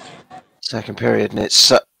second period, and it's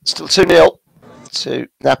still 2-0 to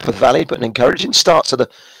Napa Valley, but an encouraging start to the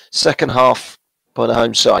second half by the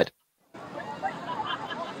home side.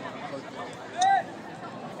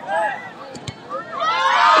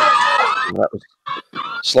 And that was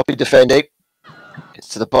sloppy defending. Gets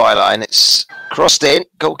to the byline. It's crossed in.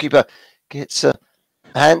 Goalkeeper gets a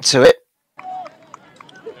hand to it.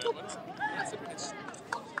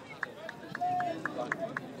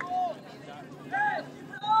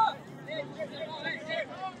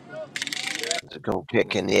 It's a goal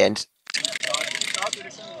kick in the end.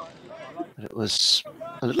 But it was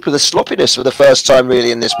a little bit of sloppiness for the first time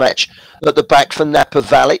really in this match at the back for Napa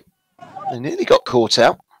Valley. They nearly got caught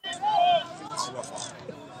out.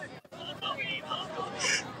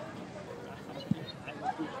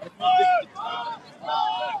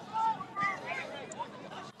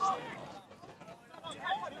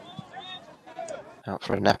 Out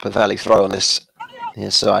for a Napa Valley throw on this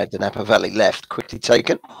near side. The Napa Valley left, quickly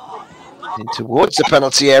taken in towards the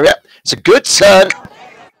penalty area. It's a good turn.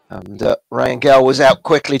 And Rangel was out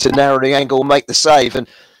quickly to narrow the angle, make the save. And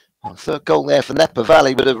third goal there for Napa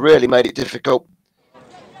Valley would have really made it difficult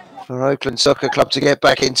for Oakland Soccer Club to get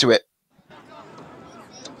back into it.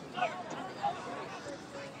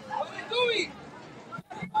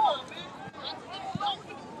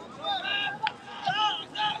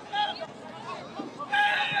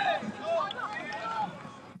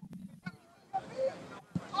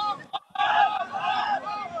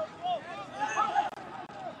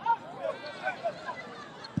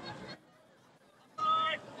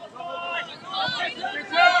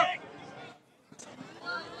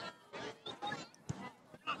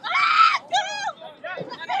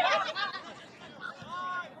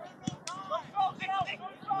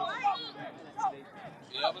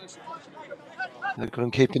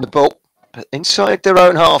 Oakland keeping the ball, but inside their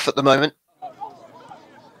own half at the moment.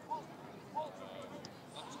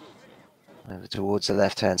 Over towards the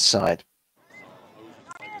left-hand side.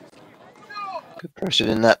 Good pressure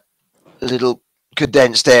in that little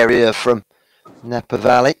condensed area from Napa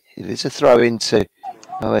Valley. It is a throw into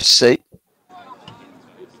OSC.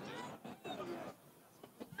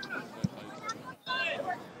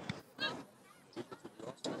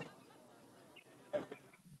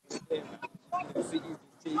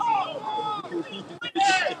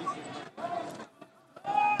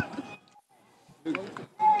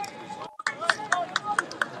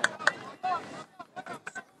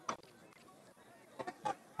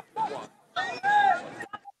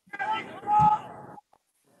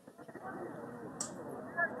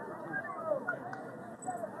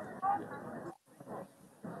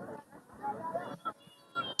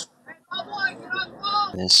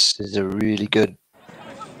 This is a really good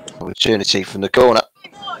opportunity from the corner.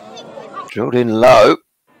 Drilled in low,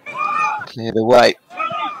 cleared away.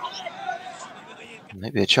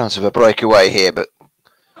 Maybe a chance of a breakaway here, but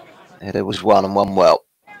there was one and one well.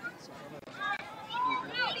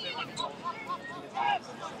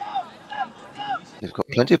 They've got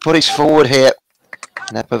plenty of bodies forward here.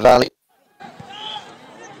 Napa Valley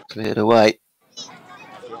cleared away.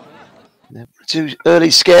 Two early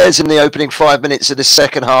scares in the opening 5 minutes of the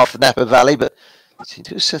second half of Napa Valley, but seem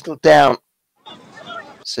to have settled down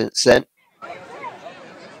since then.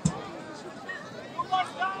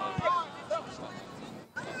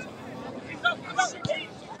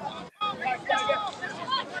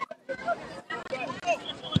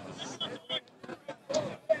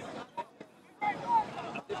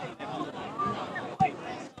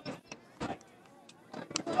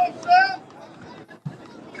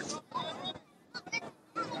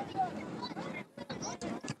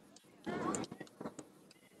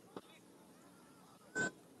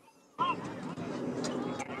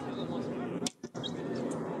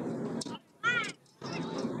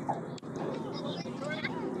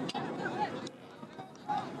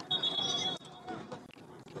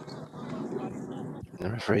 The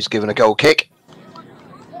referee's given a goal kick.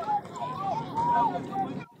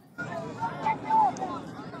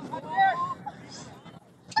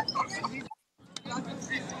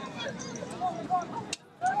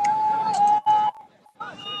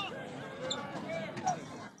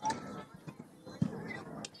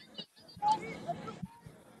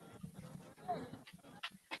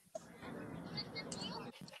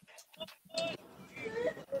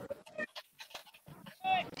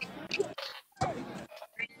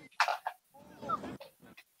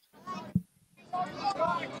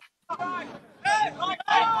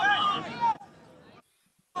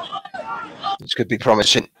 This could be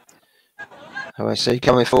promising. OSC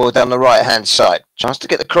coming forward down the right-hand side. Chance to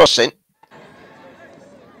get the cross in.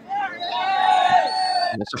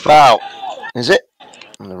 And it's a foul, is it?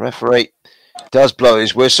 And the referee does blow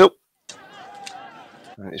his whistle.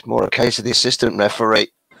 And it's more a case of the assistant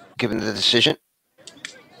referee giving the decision.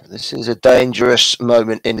 This is a dangerous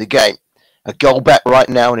moment in the game. A goal back right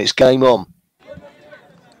now and it's game on.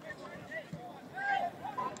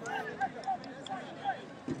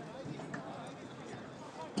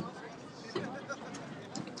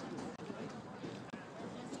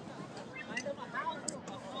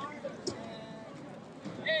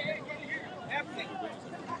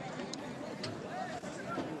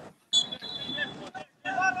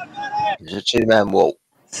 There's a two-man wall.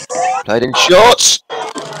 Played in shorts.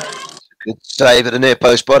 Good save at the near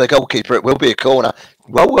post by the goalkeeper. It will be a corner.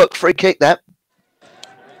 Well worked free kick that.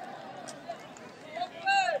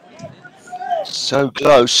 So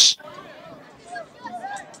close.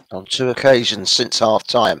 On two occasions since half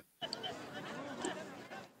time.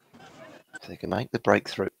 If they can make the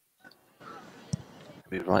breakthrough.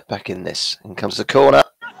 Be right back in this. In comes the corner.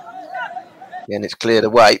 Again, it's cleared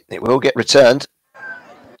away. It will get returned.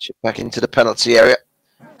 Chip back into the penalty area.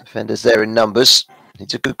 Defenders there in numbers.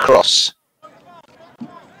 Needs a good cross.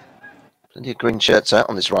 Plenty of green shirts out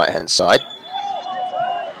on this right-hand side.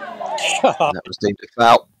 That was deemed a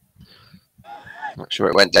foul. Not sure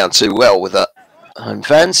it went down too well with the home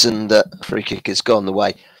fans, and free kick has gone the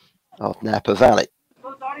way of Napa Valley.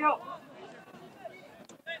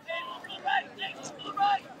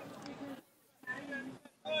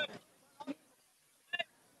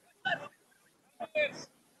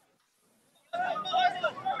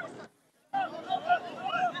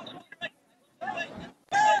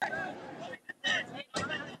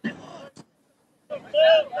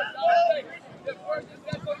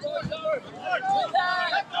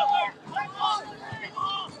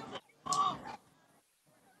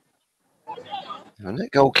 And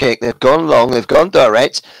that goal kick, they've gone long, they've gone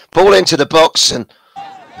direct, ball into the box and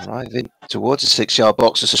arriving towards the 6-yard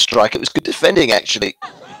box as a strike. It was good defending actually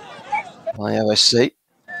by OSC.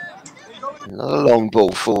 Another long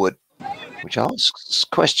ball forward, which asks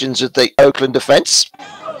questions of the Oakland defence.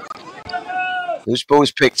 This ball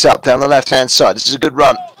is picked up down the left-hand side. This is a good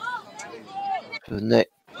run for the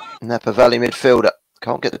Napa Valley midfielder.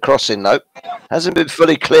 Can't get the cross in though. Hasn't been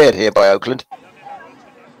fully cleared here by Oakland.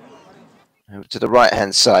 Over to the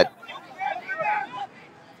right-hand side.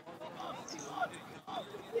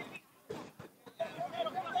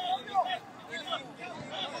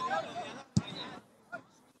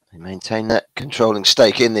 maintain that controlling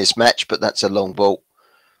stake in this match, but that's a long ball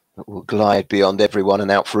that will glide beyond everyone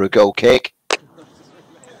and out for a goal kick.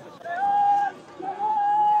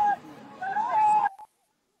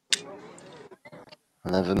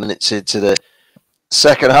 Eleven minutes into the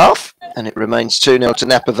second half, and it remains 2-0 to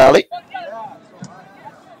Napa Valley.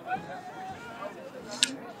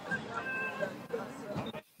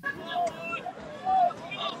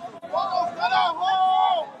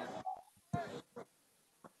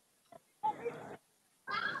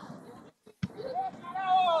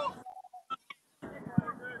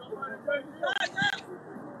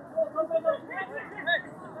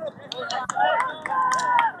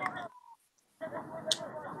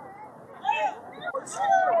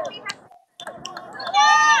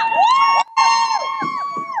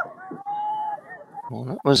 Well,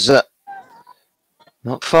 that was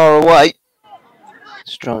not far away.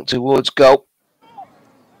 Strike towards goal.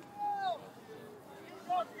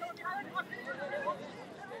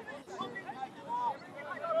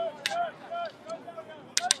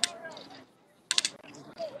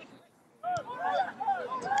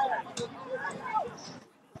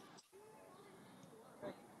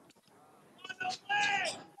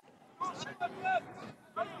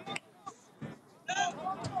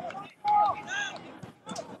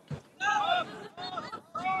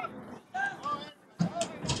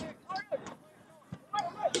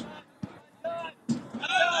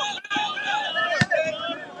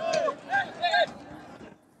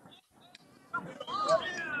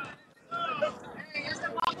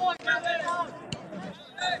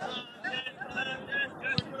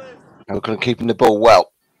 Oakland keeping the ball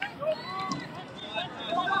well.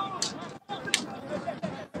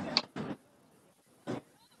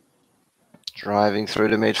 Driving through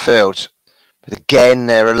the midfield. But again,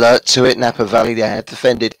 they're alert to it. Napa Valley, they have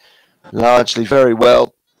defended largely very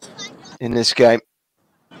well in this game.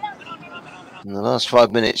 In the last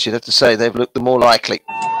 5 minutes, you'd have to say they've looked the more likely.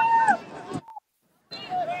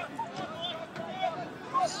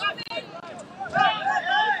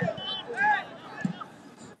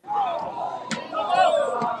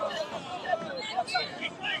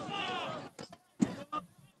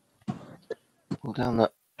 Pull down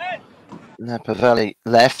the Napa Valley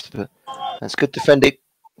left, but that's good defending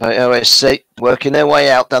by OSC, working their way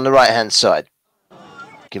out down the right-hand side.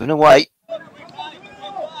 Given away.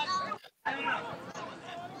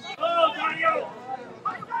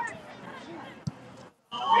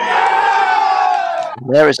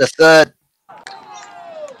 There is a third.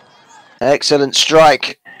 Excellent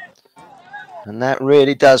strike. And that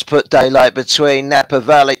really does put daylight between Napa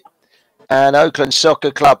Valley and Oakland Soccer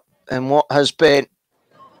Club and what has been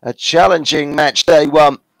a challenging match day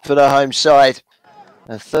one for the home side.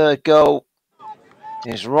 A third goal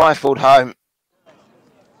is rifled home.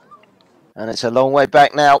 And it's a long way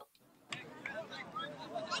back now.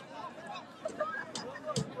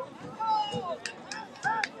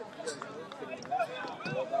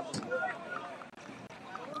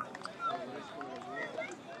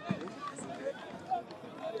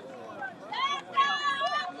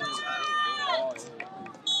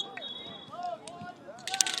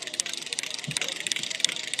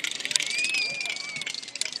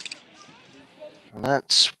 And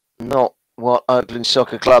that's not what Oakland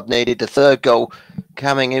Soccer Club needed. The third goal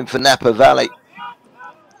coming in for Napa Valley.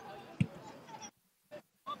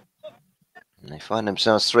 And they find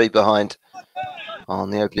themselves 3 behind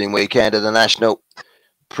on the opening weekend of the National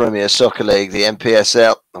Premier Soccer League, the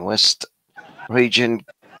NPSL, the West Region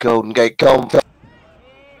Golden Gate Conference.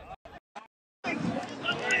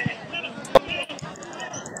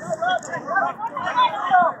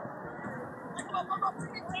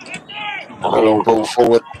 Long ball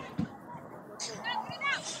forward.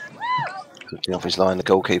 Quickly off his line, the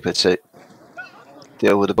goalkeeper to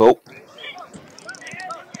deal with the ball.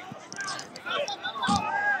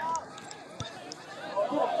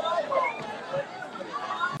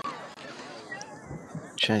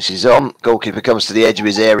 Chases on. Goalkeeper comes to the edge of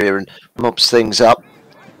his area and mops things up.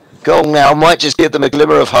 Goal now might just give them a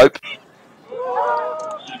glimmer of hope.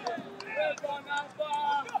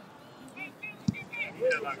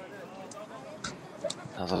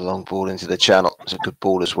 Another long ball into the channel. It's a good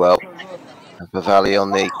ball as well. Napa Valley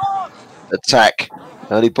on the attack.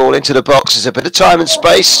 Early ball into the box. There's a bit of time and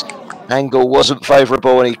space. Angle wasn't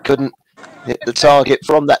favourable and he couldn't hit the target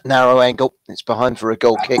from that narrow angle. It's behind for a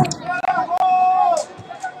goal kick.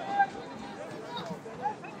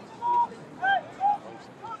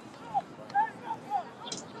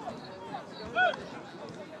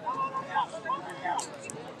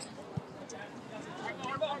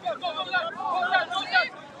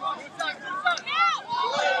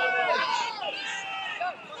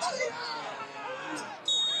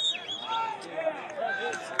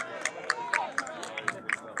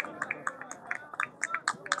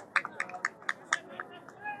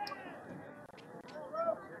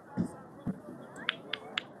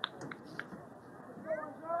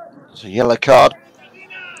 It's a yellow card.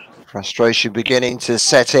 Frustration beginning to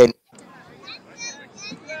set in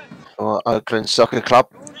for Oakland Soccer Club.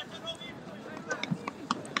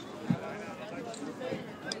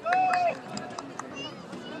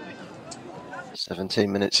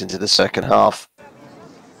 "17 minutes into the second half.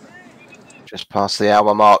 Just past the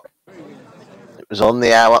hour mark. It was on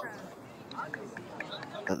the hour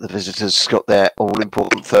that the visitors got their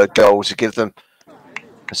all-important third goal to give them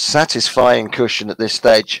a satisfying cushion at this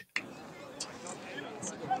stage.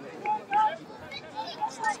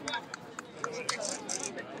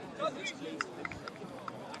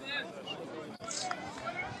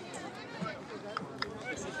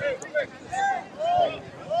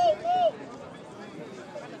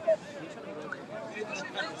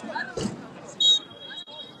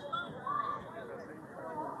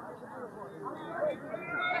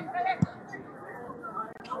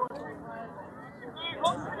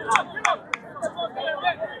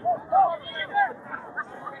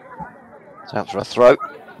 It's out for a throw,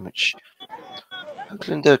 which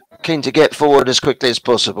Oakland are keen to get forward as quickly as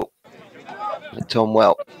possible. Tom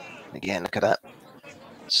well. Again, look at that.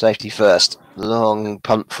 Safety first. Long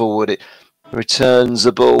punt forward. It returns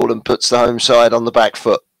the ball and puts the home side on the back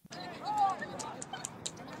foot.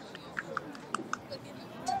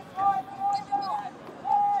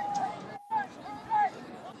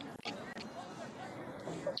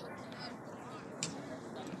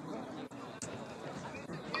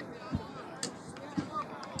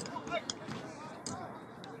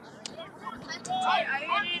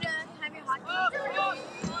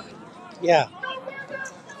 Yeah.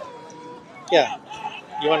 Yeah.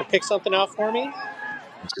 You want to pick something out for me?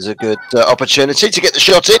 This is a good opportunity to get the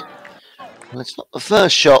shot in. Well, it's not the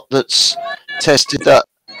first shot that's tested that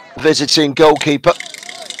visiting goalkeeper.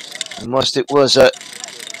 And whilst it was a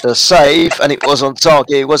save, and it was on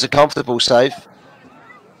target, it was a comfortable save.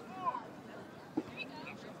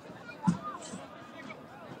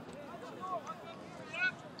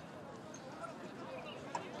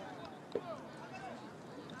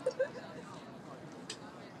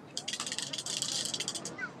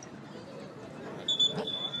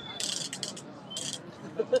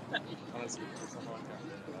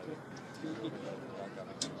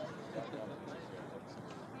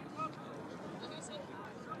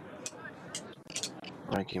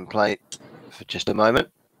 Breaking play for just a moment.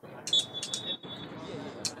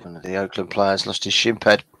 One of the Oakland players lost his shin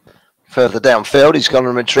pad further downfield. He's gone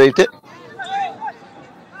and retrieved it.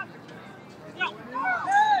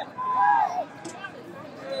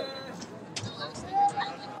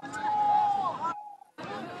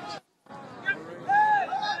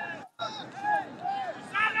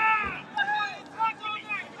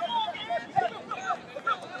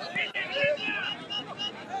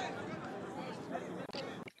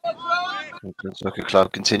 Oakland Soccer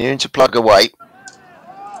Club continuing to plug away.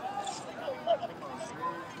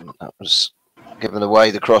 That was given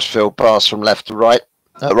away, the crossfield pass from left to right.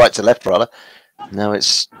 Right to left, rather. Now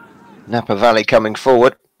it's Napa Valley coming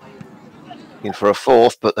forward. Looking for a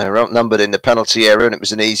fourth, but they're outnumbered in the penalty area, and it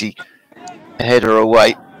was an easy header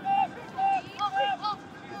away.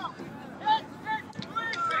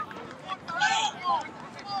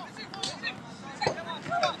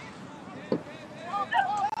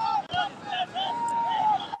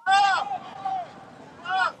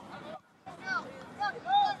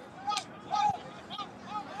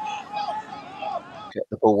 Get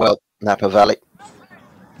the ball well, Napa Valley.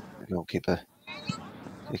 The goalkeeper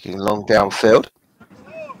kicking long downfield.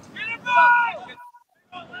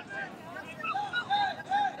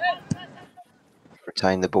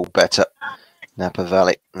 Retain the ball better, Napa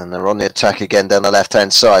Valley. And they're on the attack again down the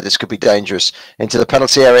left-hand side. This could be dangerous. Into the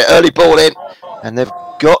penalty area. Early ball in. And they've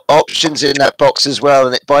got options in that box as well.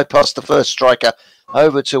 And it bypassed the first striker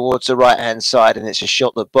over towards the right-hand side. And it's a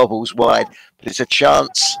shot that bobbles wide. But it's a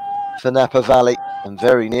chance for Napa Valley. And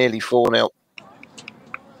very nearly 4-0.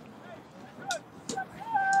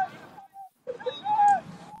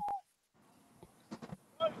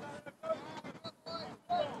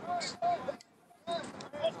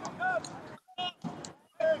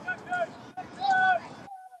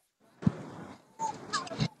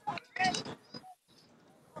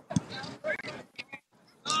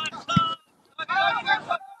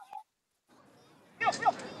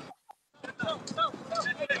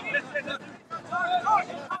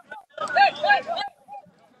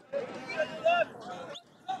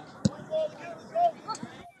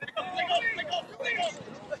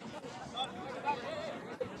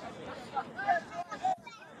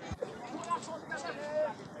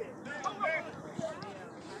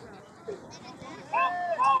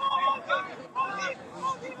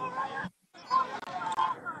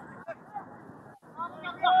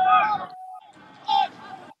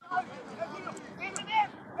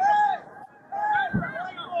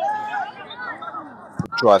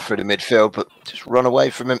 drive through the midfield, but just run away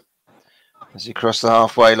from him as he crossed the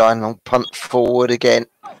halfway line. Long punt forward again.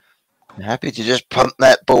 Happy to just punt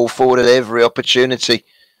that ball forward at every opportunity.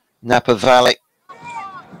 Napa Valley.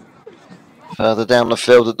 Further down the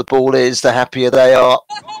field that the ball is, the happier they are.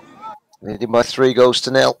 Leading by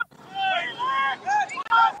 3-0.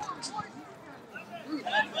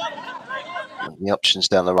 The options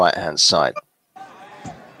down the right-hand side.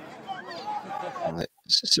 And the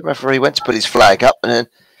assistant referee went to put his flag up and then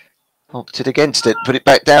opted against it, put it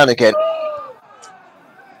back down again.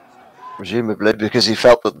 Presumably because he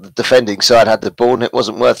felt that the defending side had the ball and it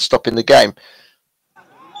wasn't worth stopping the game.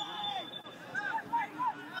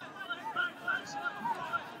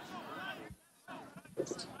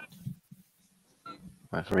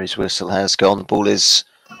 Referee's whistle has gone. The ball is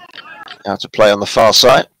out to play on the far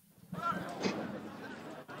side.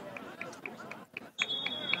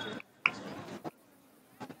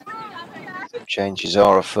 Changes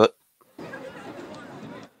are afoot.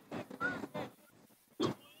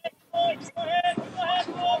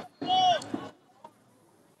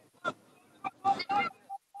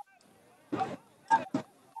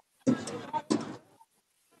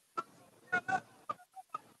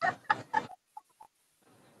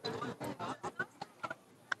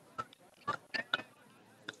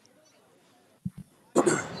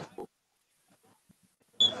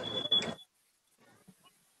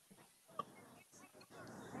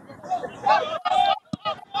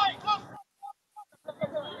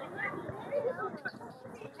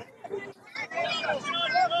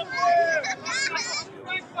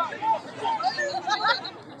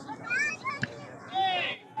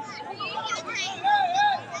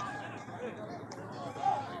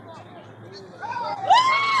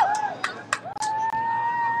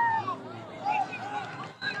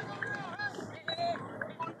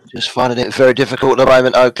 Just finding it very difficult at the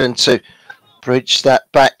moment, Oakland, to bridge that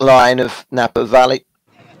back line of Napa Valley.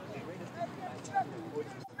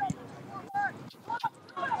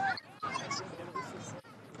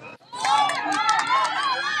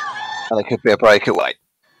 And there could be a breakaway.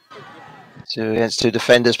 2 against 2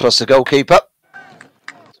 defenders plus the goalkeeper.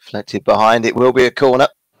 Deflected behind, it will be a corner.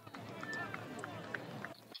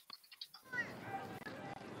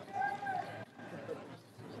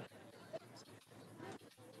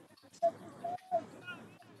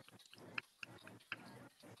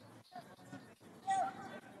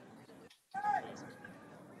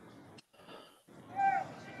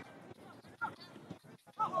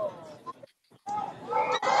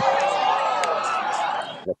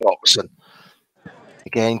 The box, and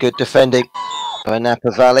again good defending by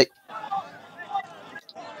Napa Valley.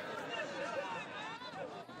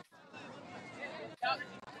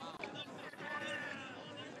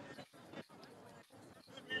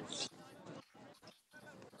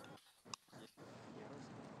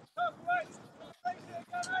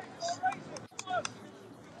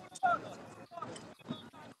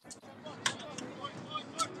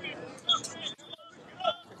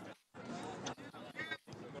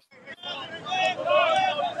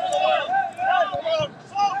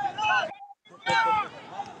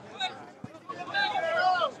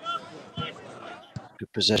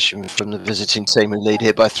 Good possession from the visiting team who lead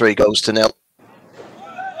here by 3-0.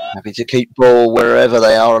 Happy to keep ball wherever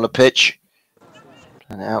they are on the pitch.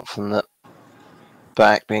 And out from the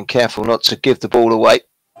back, being careful not to give the ball away.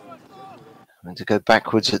 And to go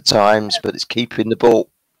backwards at times, but it's keeping the ball.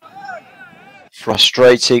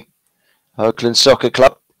 Frustrating. Oakland Soccer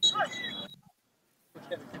Club.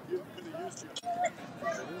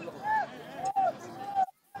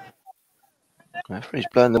 Referee's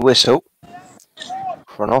blown the whistle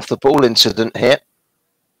for an off-the-ball incident here.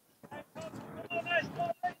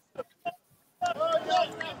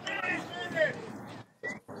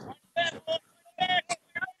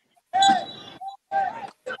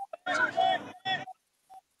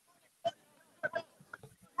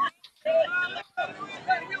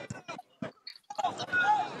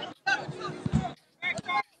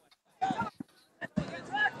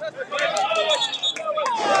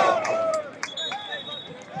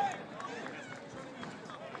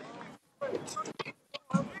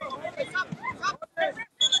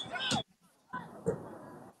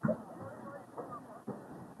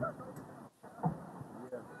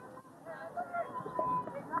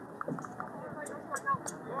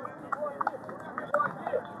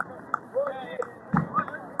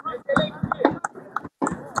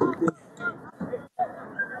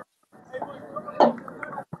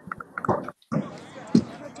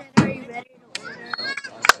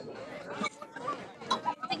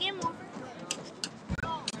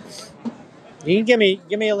 You can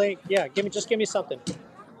give me a link. Yeah, give me something.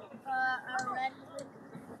 A red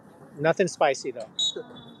Nothing spicy though.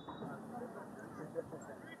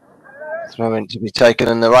 Throw-in to be taken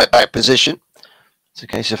in the right back position. It's a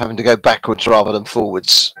case of having to go backwards rather than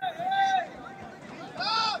forwards.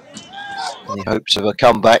 In the hopes of a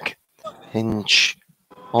comeback. Hinge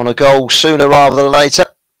on a goal sooner rather than later.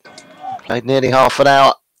 Played nearly half an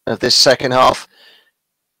hour of this second half.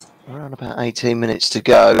 Around about 18 minutes to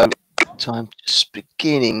go. Time just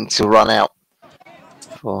beginning to run out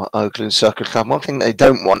for Oakland Soccer Club. One thing they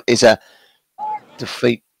don't want is a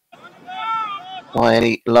defeat by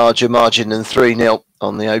any larger margin than 3-0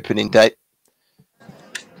 on the opening day.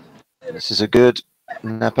 This is a good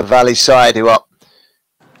Napa Valley side who are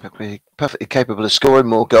perfectly capable of scoring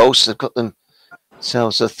more goals. They've got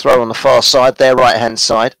themselves a throw on the far side, their right-hand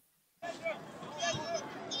side.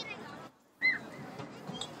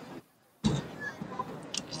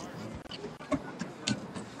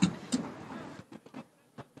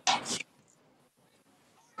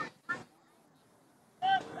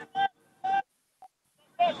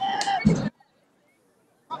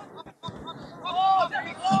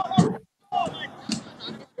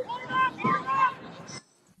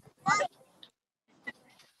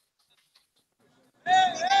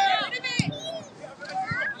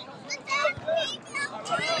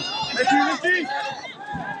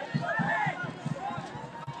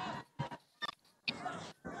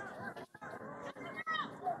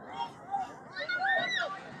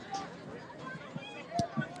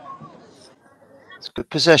 It's good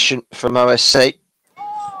possession from OSC.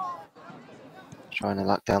 Trying to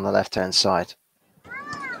luck down the left-hand side.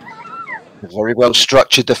 A very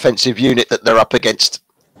well-structured defensive unit that they're up against.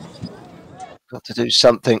 Got to do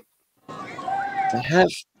something. They have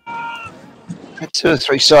had 2 or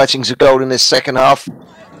 3 sightings of goal in this second half.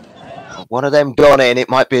 One of them gone in, it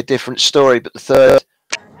might be a different story, but the third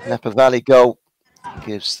Napa Valley goal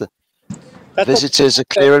gives the visitors a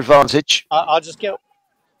clear advantage. I'll just get.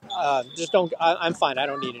 Just don't. I'm fine. I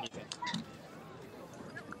don't need anything.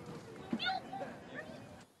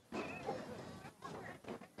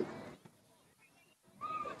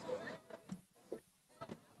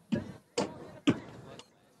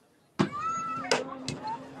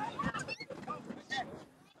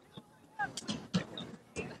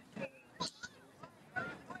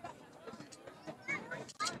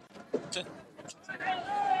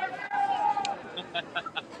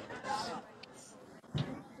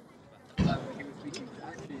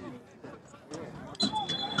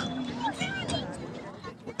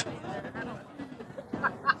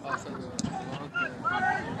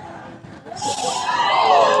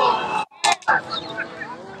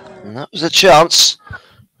 And that was a chance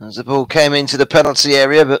as the ball came into the penalty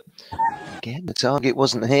area, but again, the target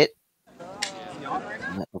wasn't hit.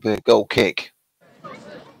 And that will be a goal kick.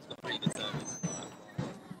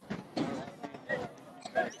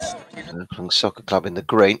 Oakland Soccer Club in the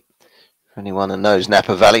green. For anyone that knows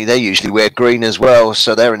Napa Valley, they usually wear green as well,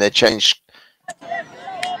 so they're in their change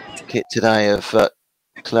kit today of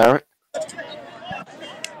claret.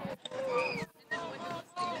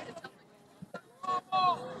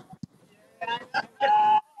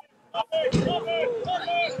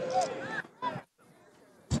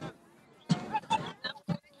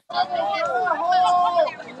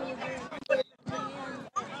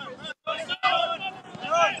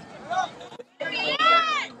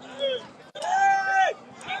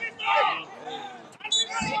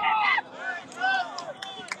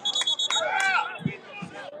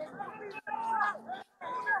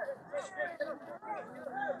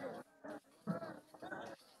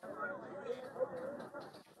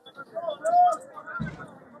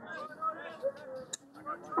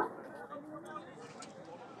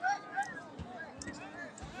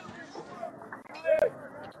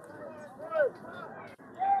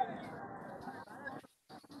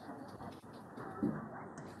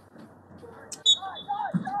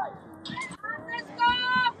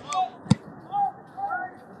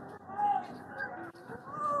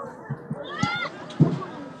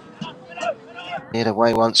 Hit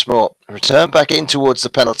away once more. Return back in towards the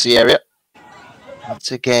penalty area.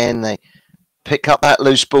 Once again, they pick up that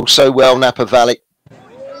loose ball so well, Napa Valley.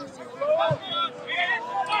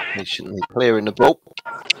 Patiently clearing the ball.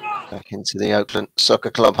 Back into the Oakland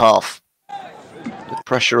Soccer Club half. The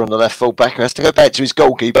pressure on the left full back. He has to go back to his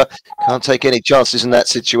goalkeeper. Can't take any chances in that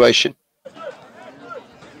situation.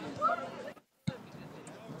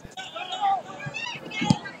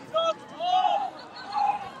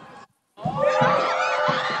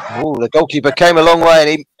 Oh, the goalkeeper came a long way and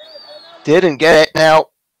he didn't get it. Now,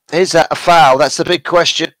 is that a foul? That's the big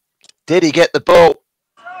question. Did he get the ball?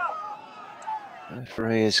 The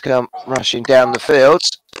referee has come rushing down the field.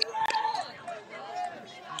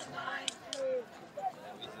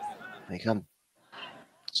 He come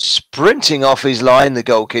sprinting off his line, the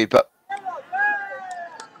goalkeeper.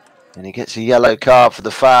 And he gets a yellow card for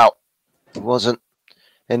the foul. It wasn't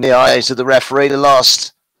in the eyes of the referee, the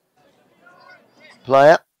last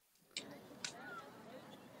player.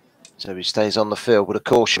 So he stays on the field with a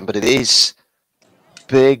caution, but it is a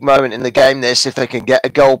big moment in the game this, if they can get a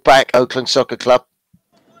goal back, Oakland Soccer Club.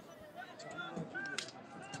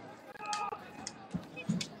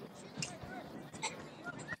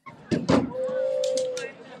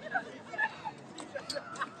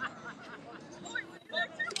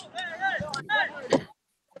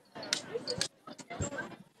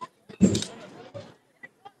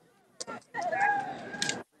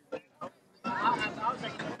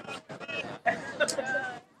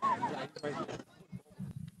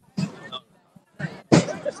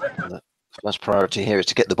 The first priority here is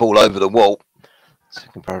to get the ball over the wall.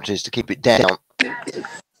 Second priority is to keep it down.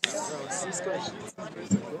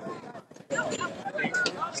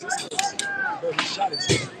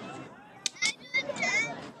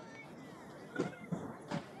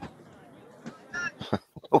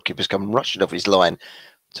 Goalkeeper's come rushing off his line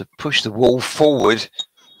to push the wall forward.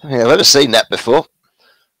 I mean, I've never seen that before.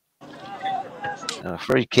 A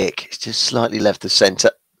free kick. It's just slightly left the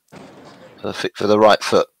centre. Perfect for the right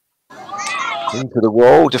foot. Into the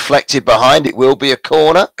wall, deflected behind. It will be a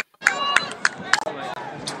corner.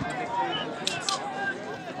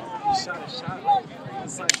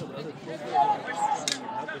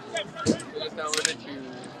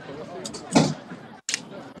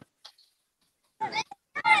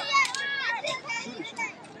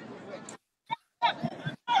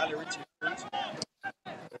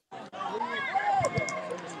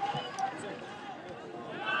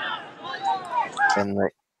 And they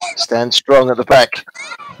stand strong at the back.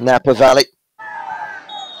 Napa Valley.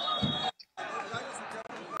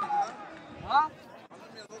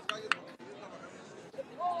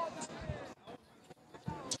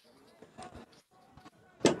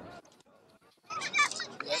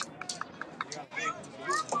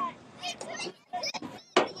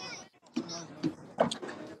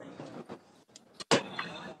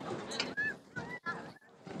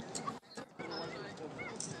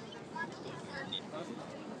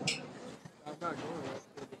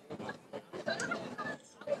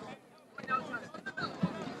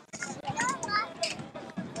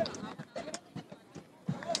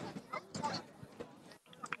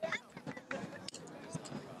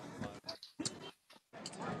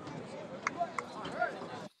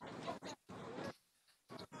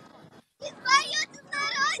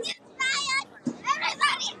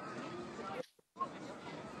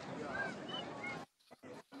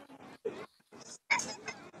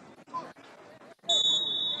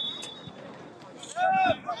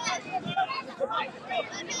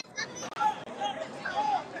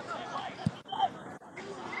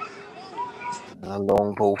 A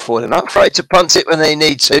long ball forward. They're not afraid to punt it when they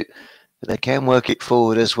need to, but they can work it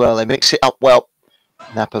forward as well. They mix it up well.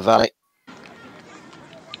 Napa Valley.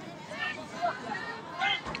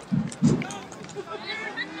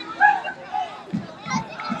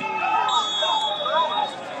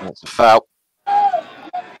 That's a foul. The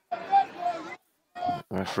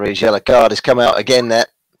referee's yellow card has come out again there.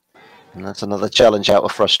 And that's another challenge out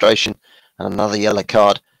of frustration. And another yellow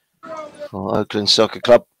card for Oakland Soccer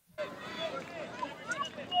Club.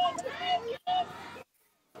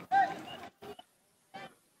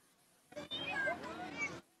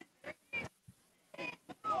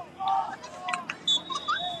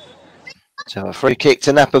 So a free kick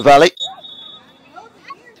to Napa Valley.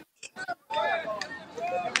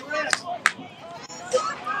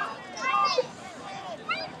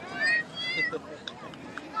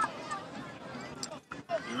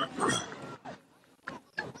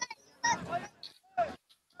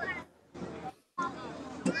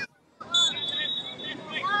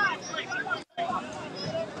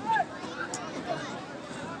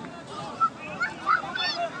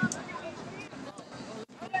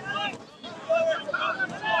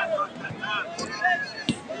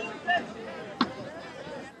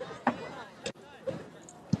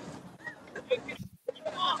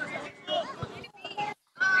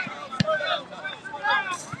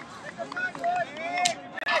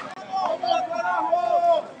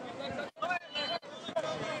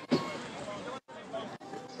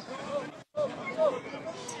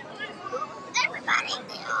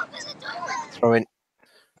 Throwing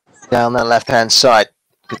down that left-hand side.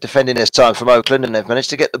 Good defending this time from Oakland, and they've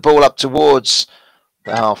managed to get the ball up towards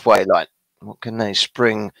the halfway line. What can they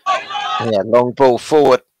spring? Yeah, long ball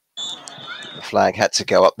forward. The flag had to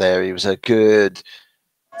go up there. He was a good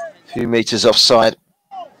few metres offside.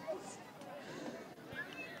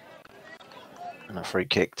 And a free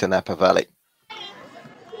kick to Napa Valley.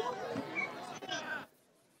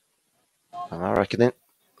 Am I reckoning?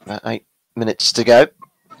 About 8 minutes to go.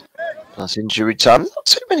 Plus injury time. Not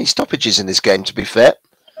too many stoppages in this game, to be fair.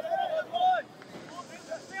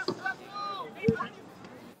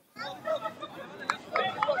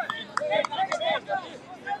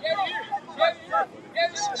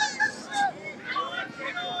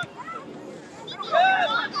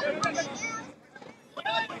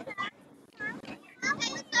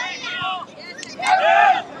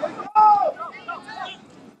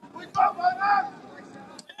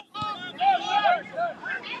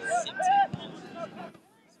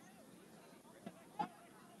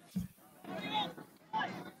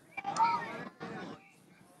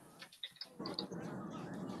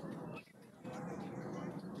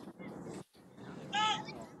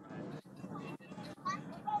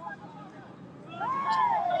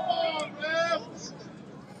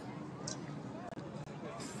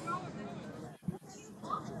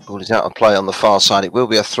 Ball is out of play on the far side. It will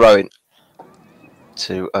be a throw-in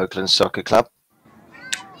to Oakland Soccer Club.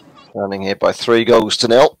 Running here by 3-0.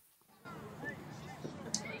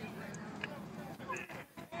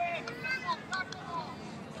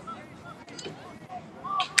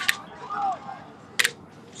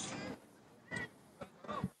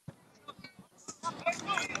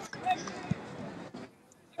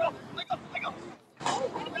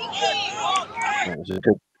 That was a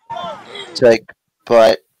good take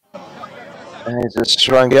by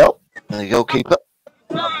Strangel, the goalkeeper.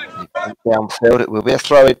 Downfield, it will be a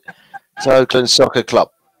throw-in to Oakland Soccer Club.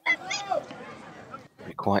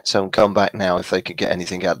 Be quite some comeback now if they could get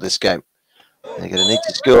anything out of this game. They're going to need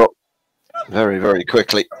to score very, very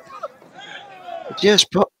quickly.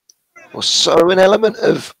 Just put or sow an element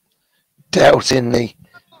of doubt in the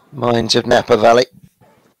minds of Napa Valley.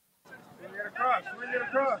 Swing it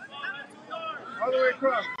across. All the way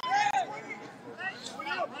across.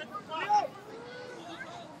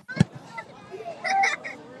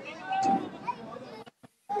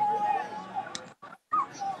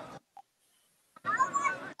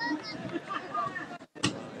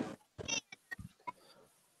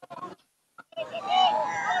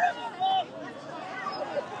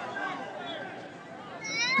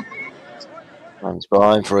 Runs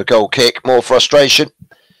behind for a goal kick. More frustration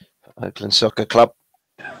for Oakland Soccer Club.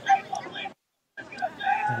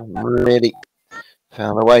 Really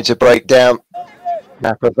found a way to break down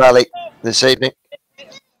Napa Valley this evening.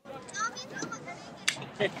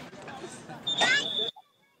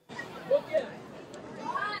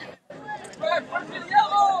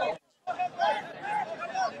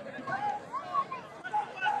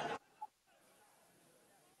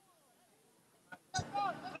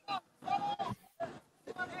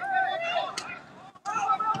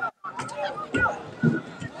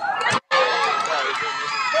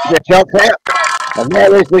 The shot there, and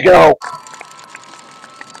there is the goal.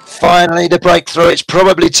 Finally the breakthrough. It's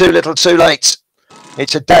probably too little too late.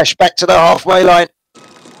 It's a dash back to the halfway line.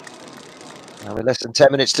 Now with less than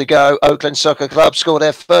 10 minutes to go, Oakland Soccer Club scored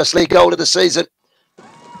their first league goal of the season.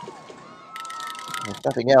 If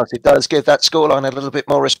nothing else, it does give that scoreline a little bit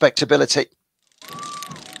more respectability.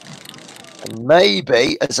 And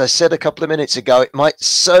maybe, as I said a couple of minutes ago, it might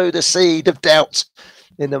sow the seed of doubt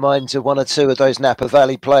in the minds of one or two of those Napa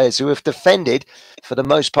Valley players who have defended, for the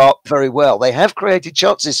most part, very well. They have created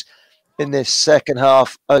chances in this second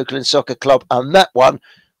half, Oakland Soccer Club, and that one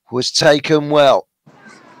was taken well.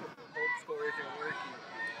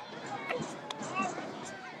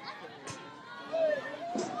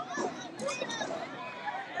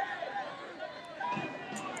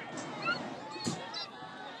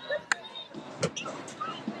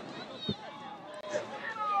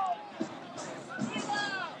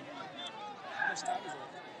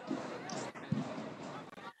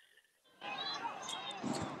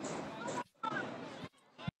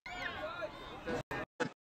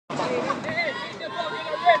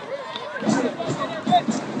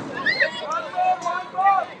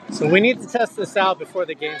 So we need to test this out before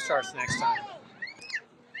the game starts next time.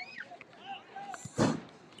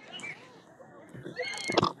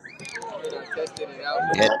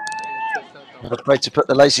 Yeah. Not afraid to put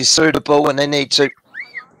the laces through the ball when they need to.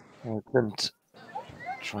 Oakland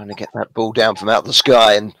trying to get that ball down from out of the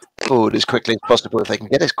sky and forward as quickly as possible. If they can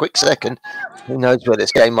get a quick second, who knows where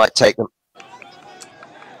this game might take them.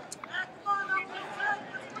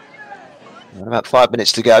 And about 5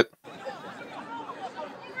 minutes to go.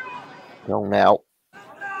 Goal now.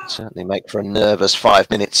 Certainly make for a nervous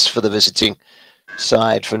 5 minutes for the visiting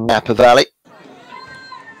side from Napa Valley.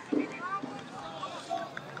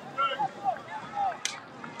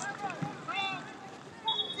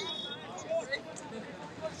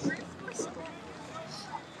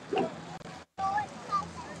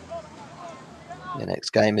 The next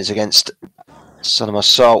game is against Sonoma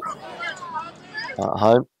Sol at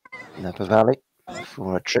home, Napa Valley,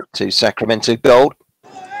 for a trip to Sacramento Gold.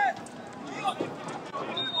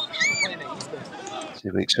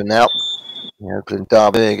 2 weeks from now, the Oakland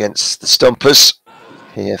Derby against the Stompers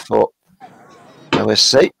here for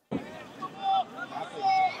OSC.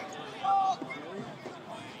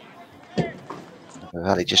 Napa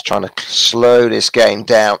Valley just trying to slow this game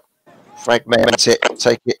down, fragment it,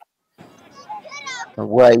 take it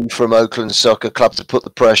away from Oakland Soccer Club to put the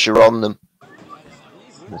pressure on them.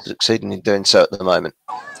 They're succeeding in doing so at the moment.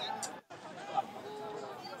 I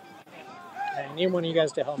need one of you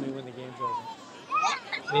guys to help me when the game's over.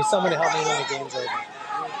 I need someone to help me when the game's over.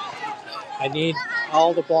 I need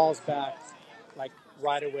all the balls back, like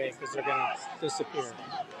right away, because they're gonna disappear.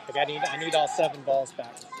 Like I need all 7 balls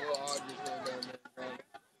back.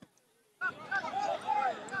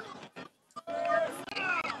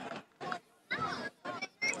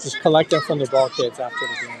 Just collect them from the ball kids after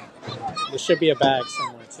the game. There should be a bag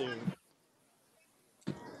somewhere too.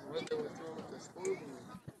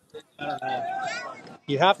 I don't know.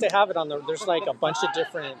 You have to have it on the. There's like a bunch of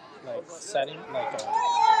different like settings. Like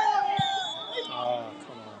oh,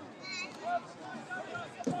 come on.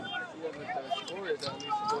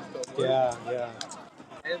 Yeah.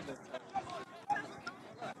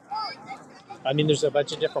 I mean, there's a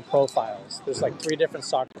bunch of different profiles. There's like 3 different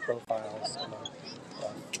soccer profiles, and a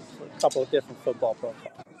couple of different football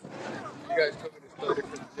profiles. You guys told me to start it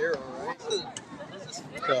from 0, right?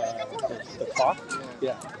 The clock?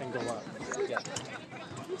 Yeah, and go up. Yeah.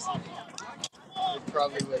 It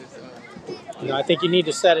probably was. No, I think you need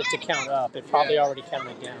to set it to count up. It probably already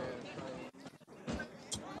counted down.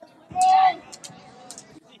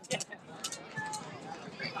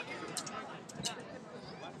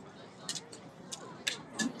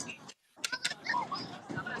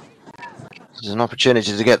 There's an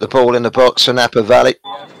opportunity to get the ball in the box for Napa Valley.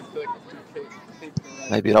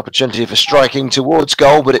 Maybe an opportunity for striking towards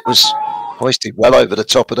goal, but it was hoisted well over the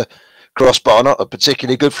top of the crossbar. Not a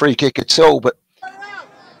particularly good free kick at all, but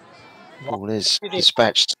ball is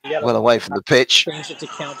dispatched well away from the pitch. Change it to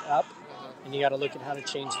count up, and you got to look at how to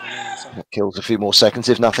change the names. That kills a few more seconds,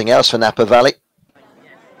 if nothing else, for Napa Valley.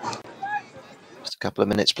 Just a couple of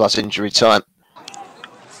minutes plus injury time.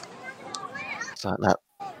 It's like that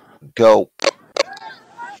goal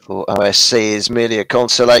for OSC is merely a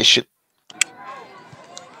consolation.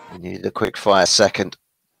 We needed a quick fire second.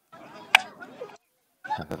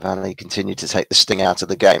 Napa Valley continued to take the sting out of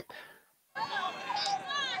the game.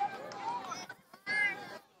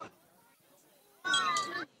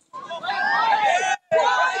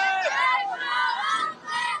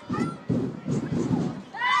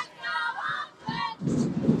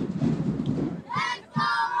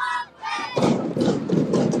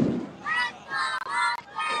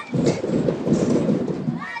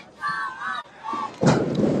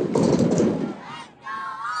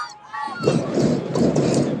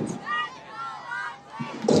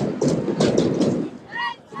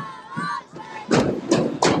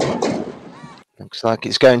 Looks like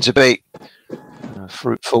it's going to be a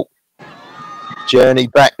fruitful journey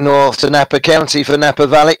back north to Napa County for Napa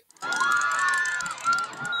Valley.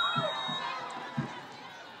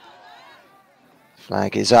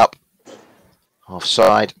 Flag is up.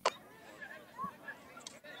 Offside.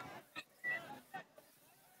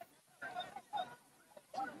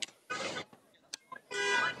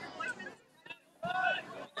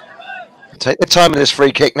 Take the time of this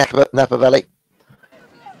free kick, Napa Valley.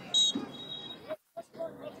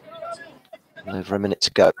 Over a minute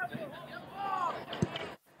to go.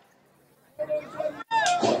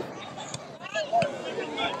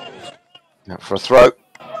 Out for a throw.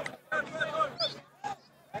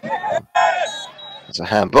 It's a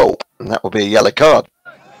handball, and that will be a yellow card.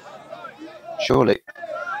 Surely.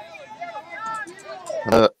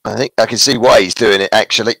 I think I can see why he's doing it,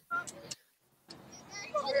 actually.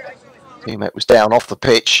 Teammate was down off the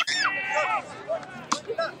pitch.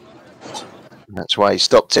 And that's why he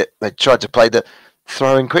stopped it. They tried to play the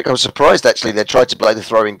throw-in quick. I was surprised, actually, they tried to play the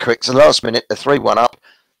throw-in quick. So last minute, the 3-1 up.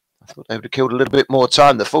 I thought they would have killed a little bit more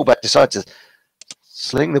time. The fullback decided to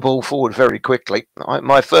sling the ball forward very quickly.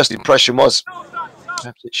 My first impression was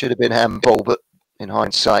perhaps it should have been handball, but in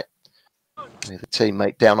hindsight, with the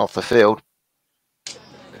teammate down off the field,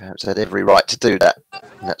 perhaps had every right to do that.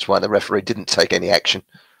 And that's why the referee didn't take any action.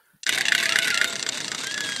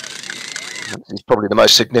 It's probably the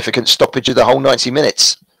most significant stoppage of the whole 90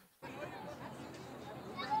 minutes.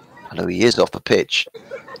 I know he is off the pitch.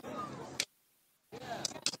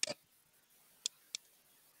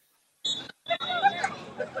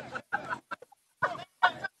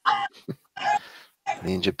 The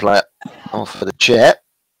injured player off for the chair.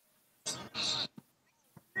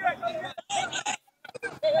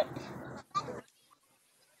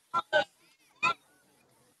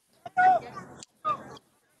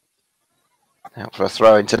 Out for a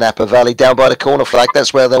throw into Napa Valley, down by the corner flag.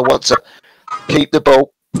 That's where they'll want to keep the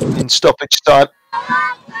ball in stoppage time.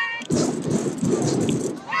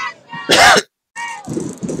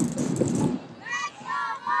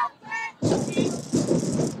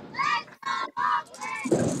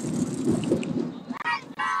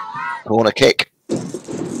 Corner kick.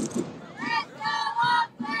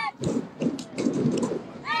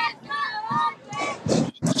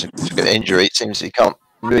 Significant injury. It seems he can't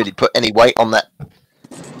really put any weight on that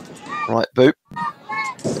right boot.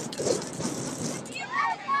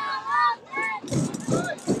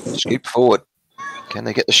 Scoop forward. Can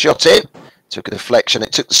they get the shot in? Took a deflection.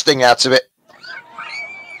 It took the sting out of it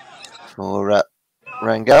for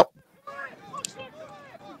Rangel.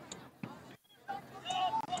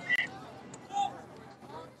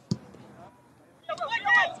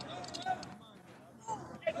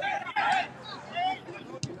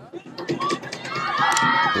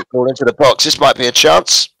 Ball into the box. This might be a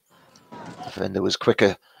chance. Defender was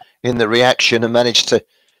quicker in the reaction and managed to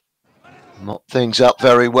mop things up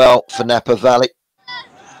very well for Napa Valley.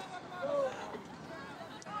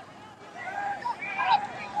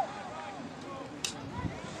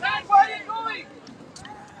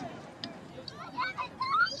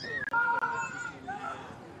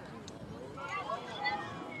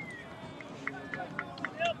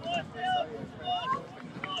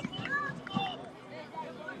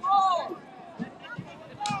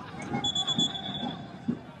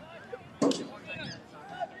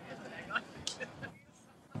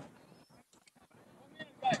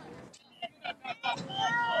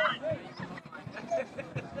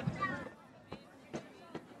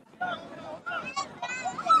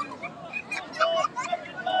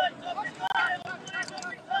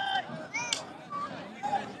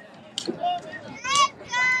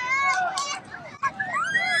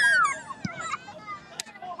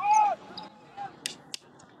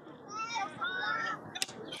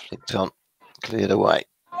 Flicked on, cleared away.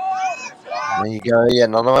 There you go. Yeah,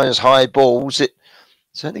 none of those high balls. It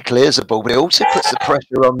certainly clears the ball, but it also puts the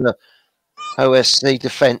pressure on the OSC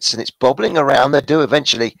defence, and it's bobbling around. They do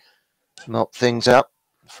eventually mop things up.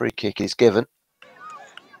 Free kick is given.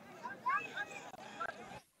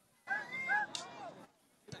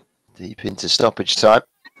 Deep into stoppage time.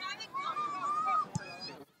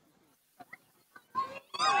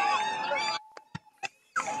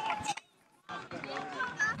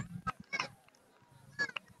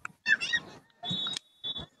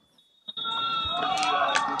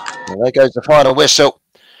 Well, there goes the final whistle.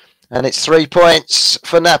 And it's 3 points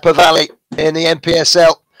for Napa Valley in the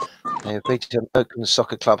NPSL. They have beaten Oakland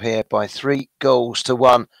Soccer Club here by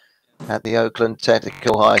 3-1 at the Oakland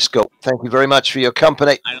Technical High School. Thank you very much for your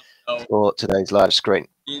company for today's live screen.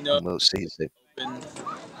 And we'll see you soon.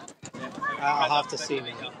 I'll have to see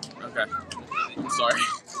me. Okay. I'm sorry.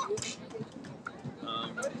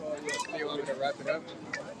 You want me to wrap it up?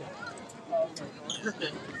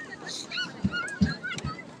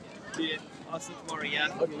 Yeah, I'll see tomorrow, yeah?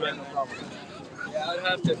 Okay, yeah, no problem. Yeah, I'd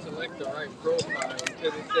have to select the right profile,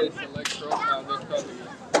 because it says select profile, that's probably...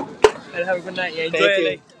 And have a good night, yeah. Enjoy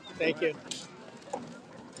LA. Thank you.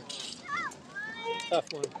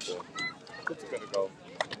 Tough one. It's going to go.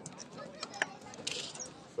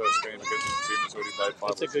 First game against the team that's already played 5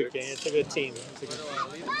 It's a good game. It's a good team. It's a good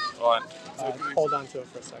team. All right. Hold on to it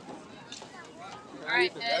for a second. All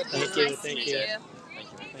right, Ed. Thank you. Nice to meet you.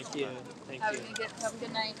 Thank you. Thank Have you. a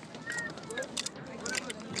good night.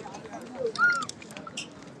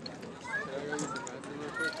 Yeah,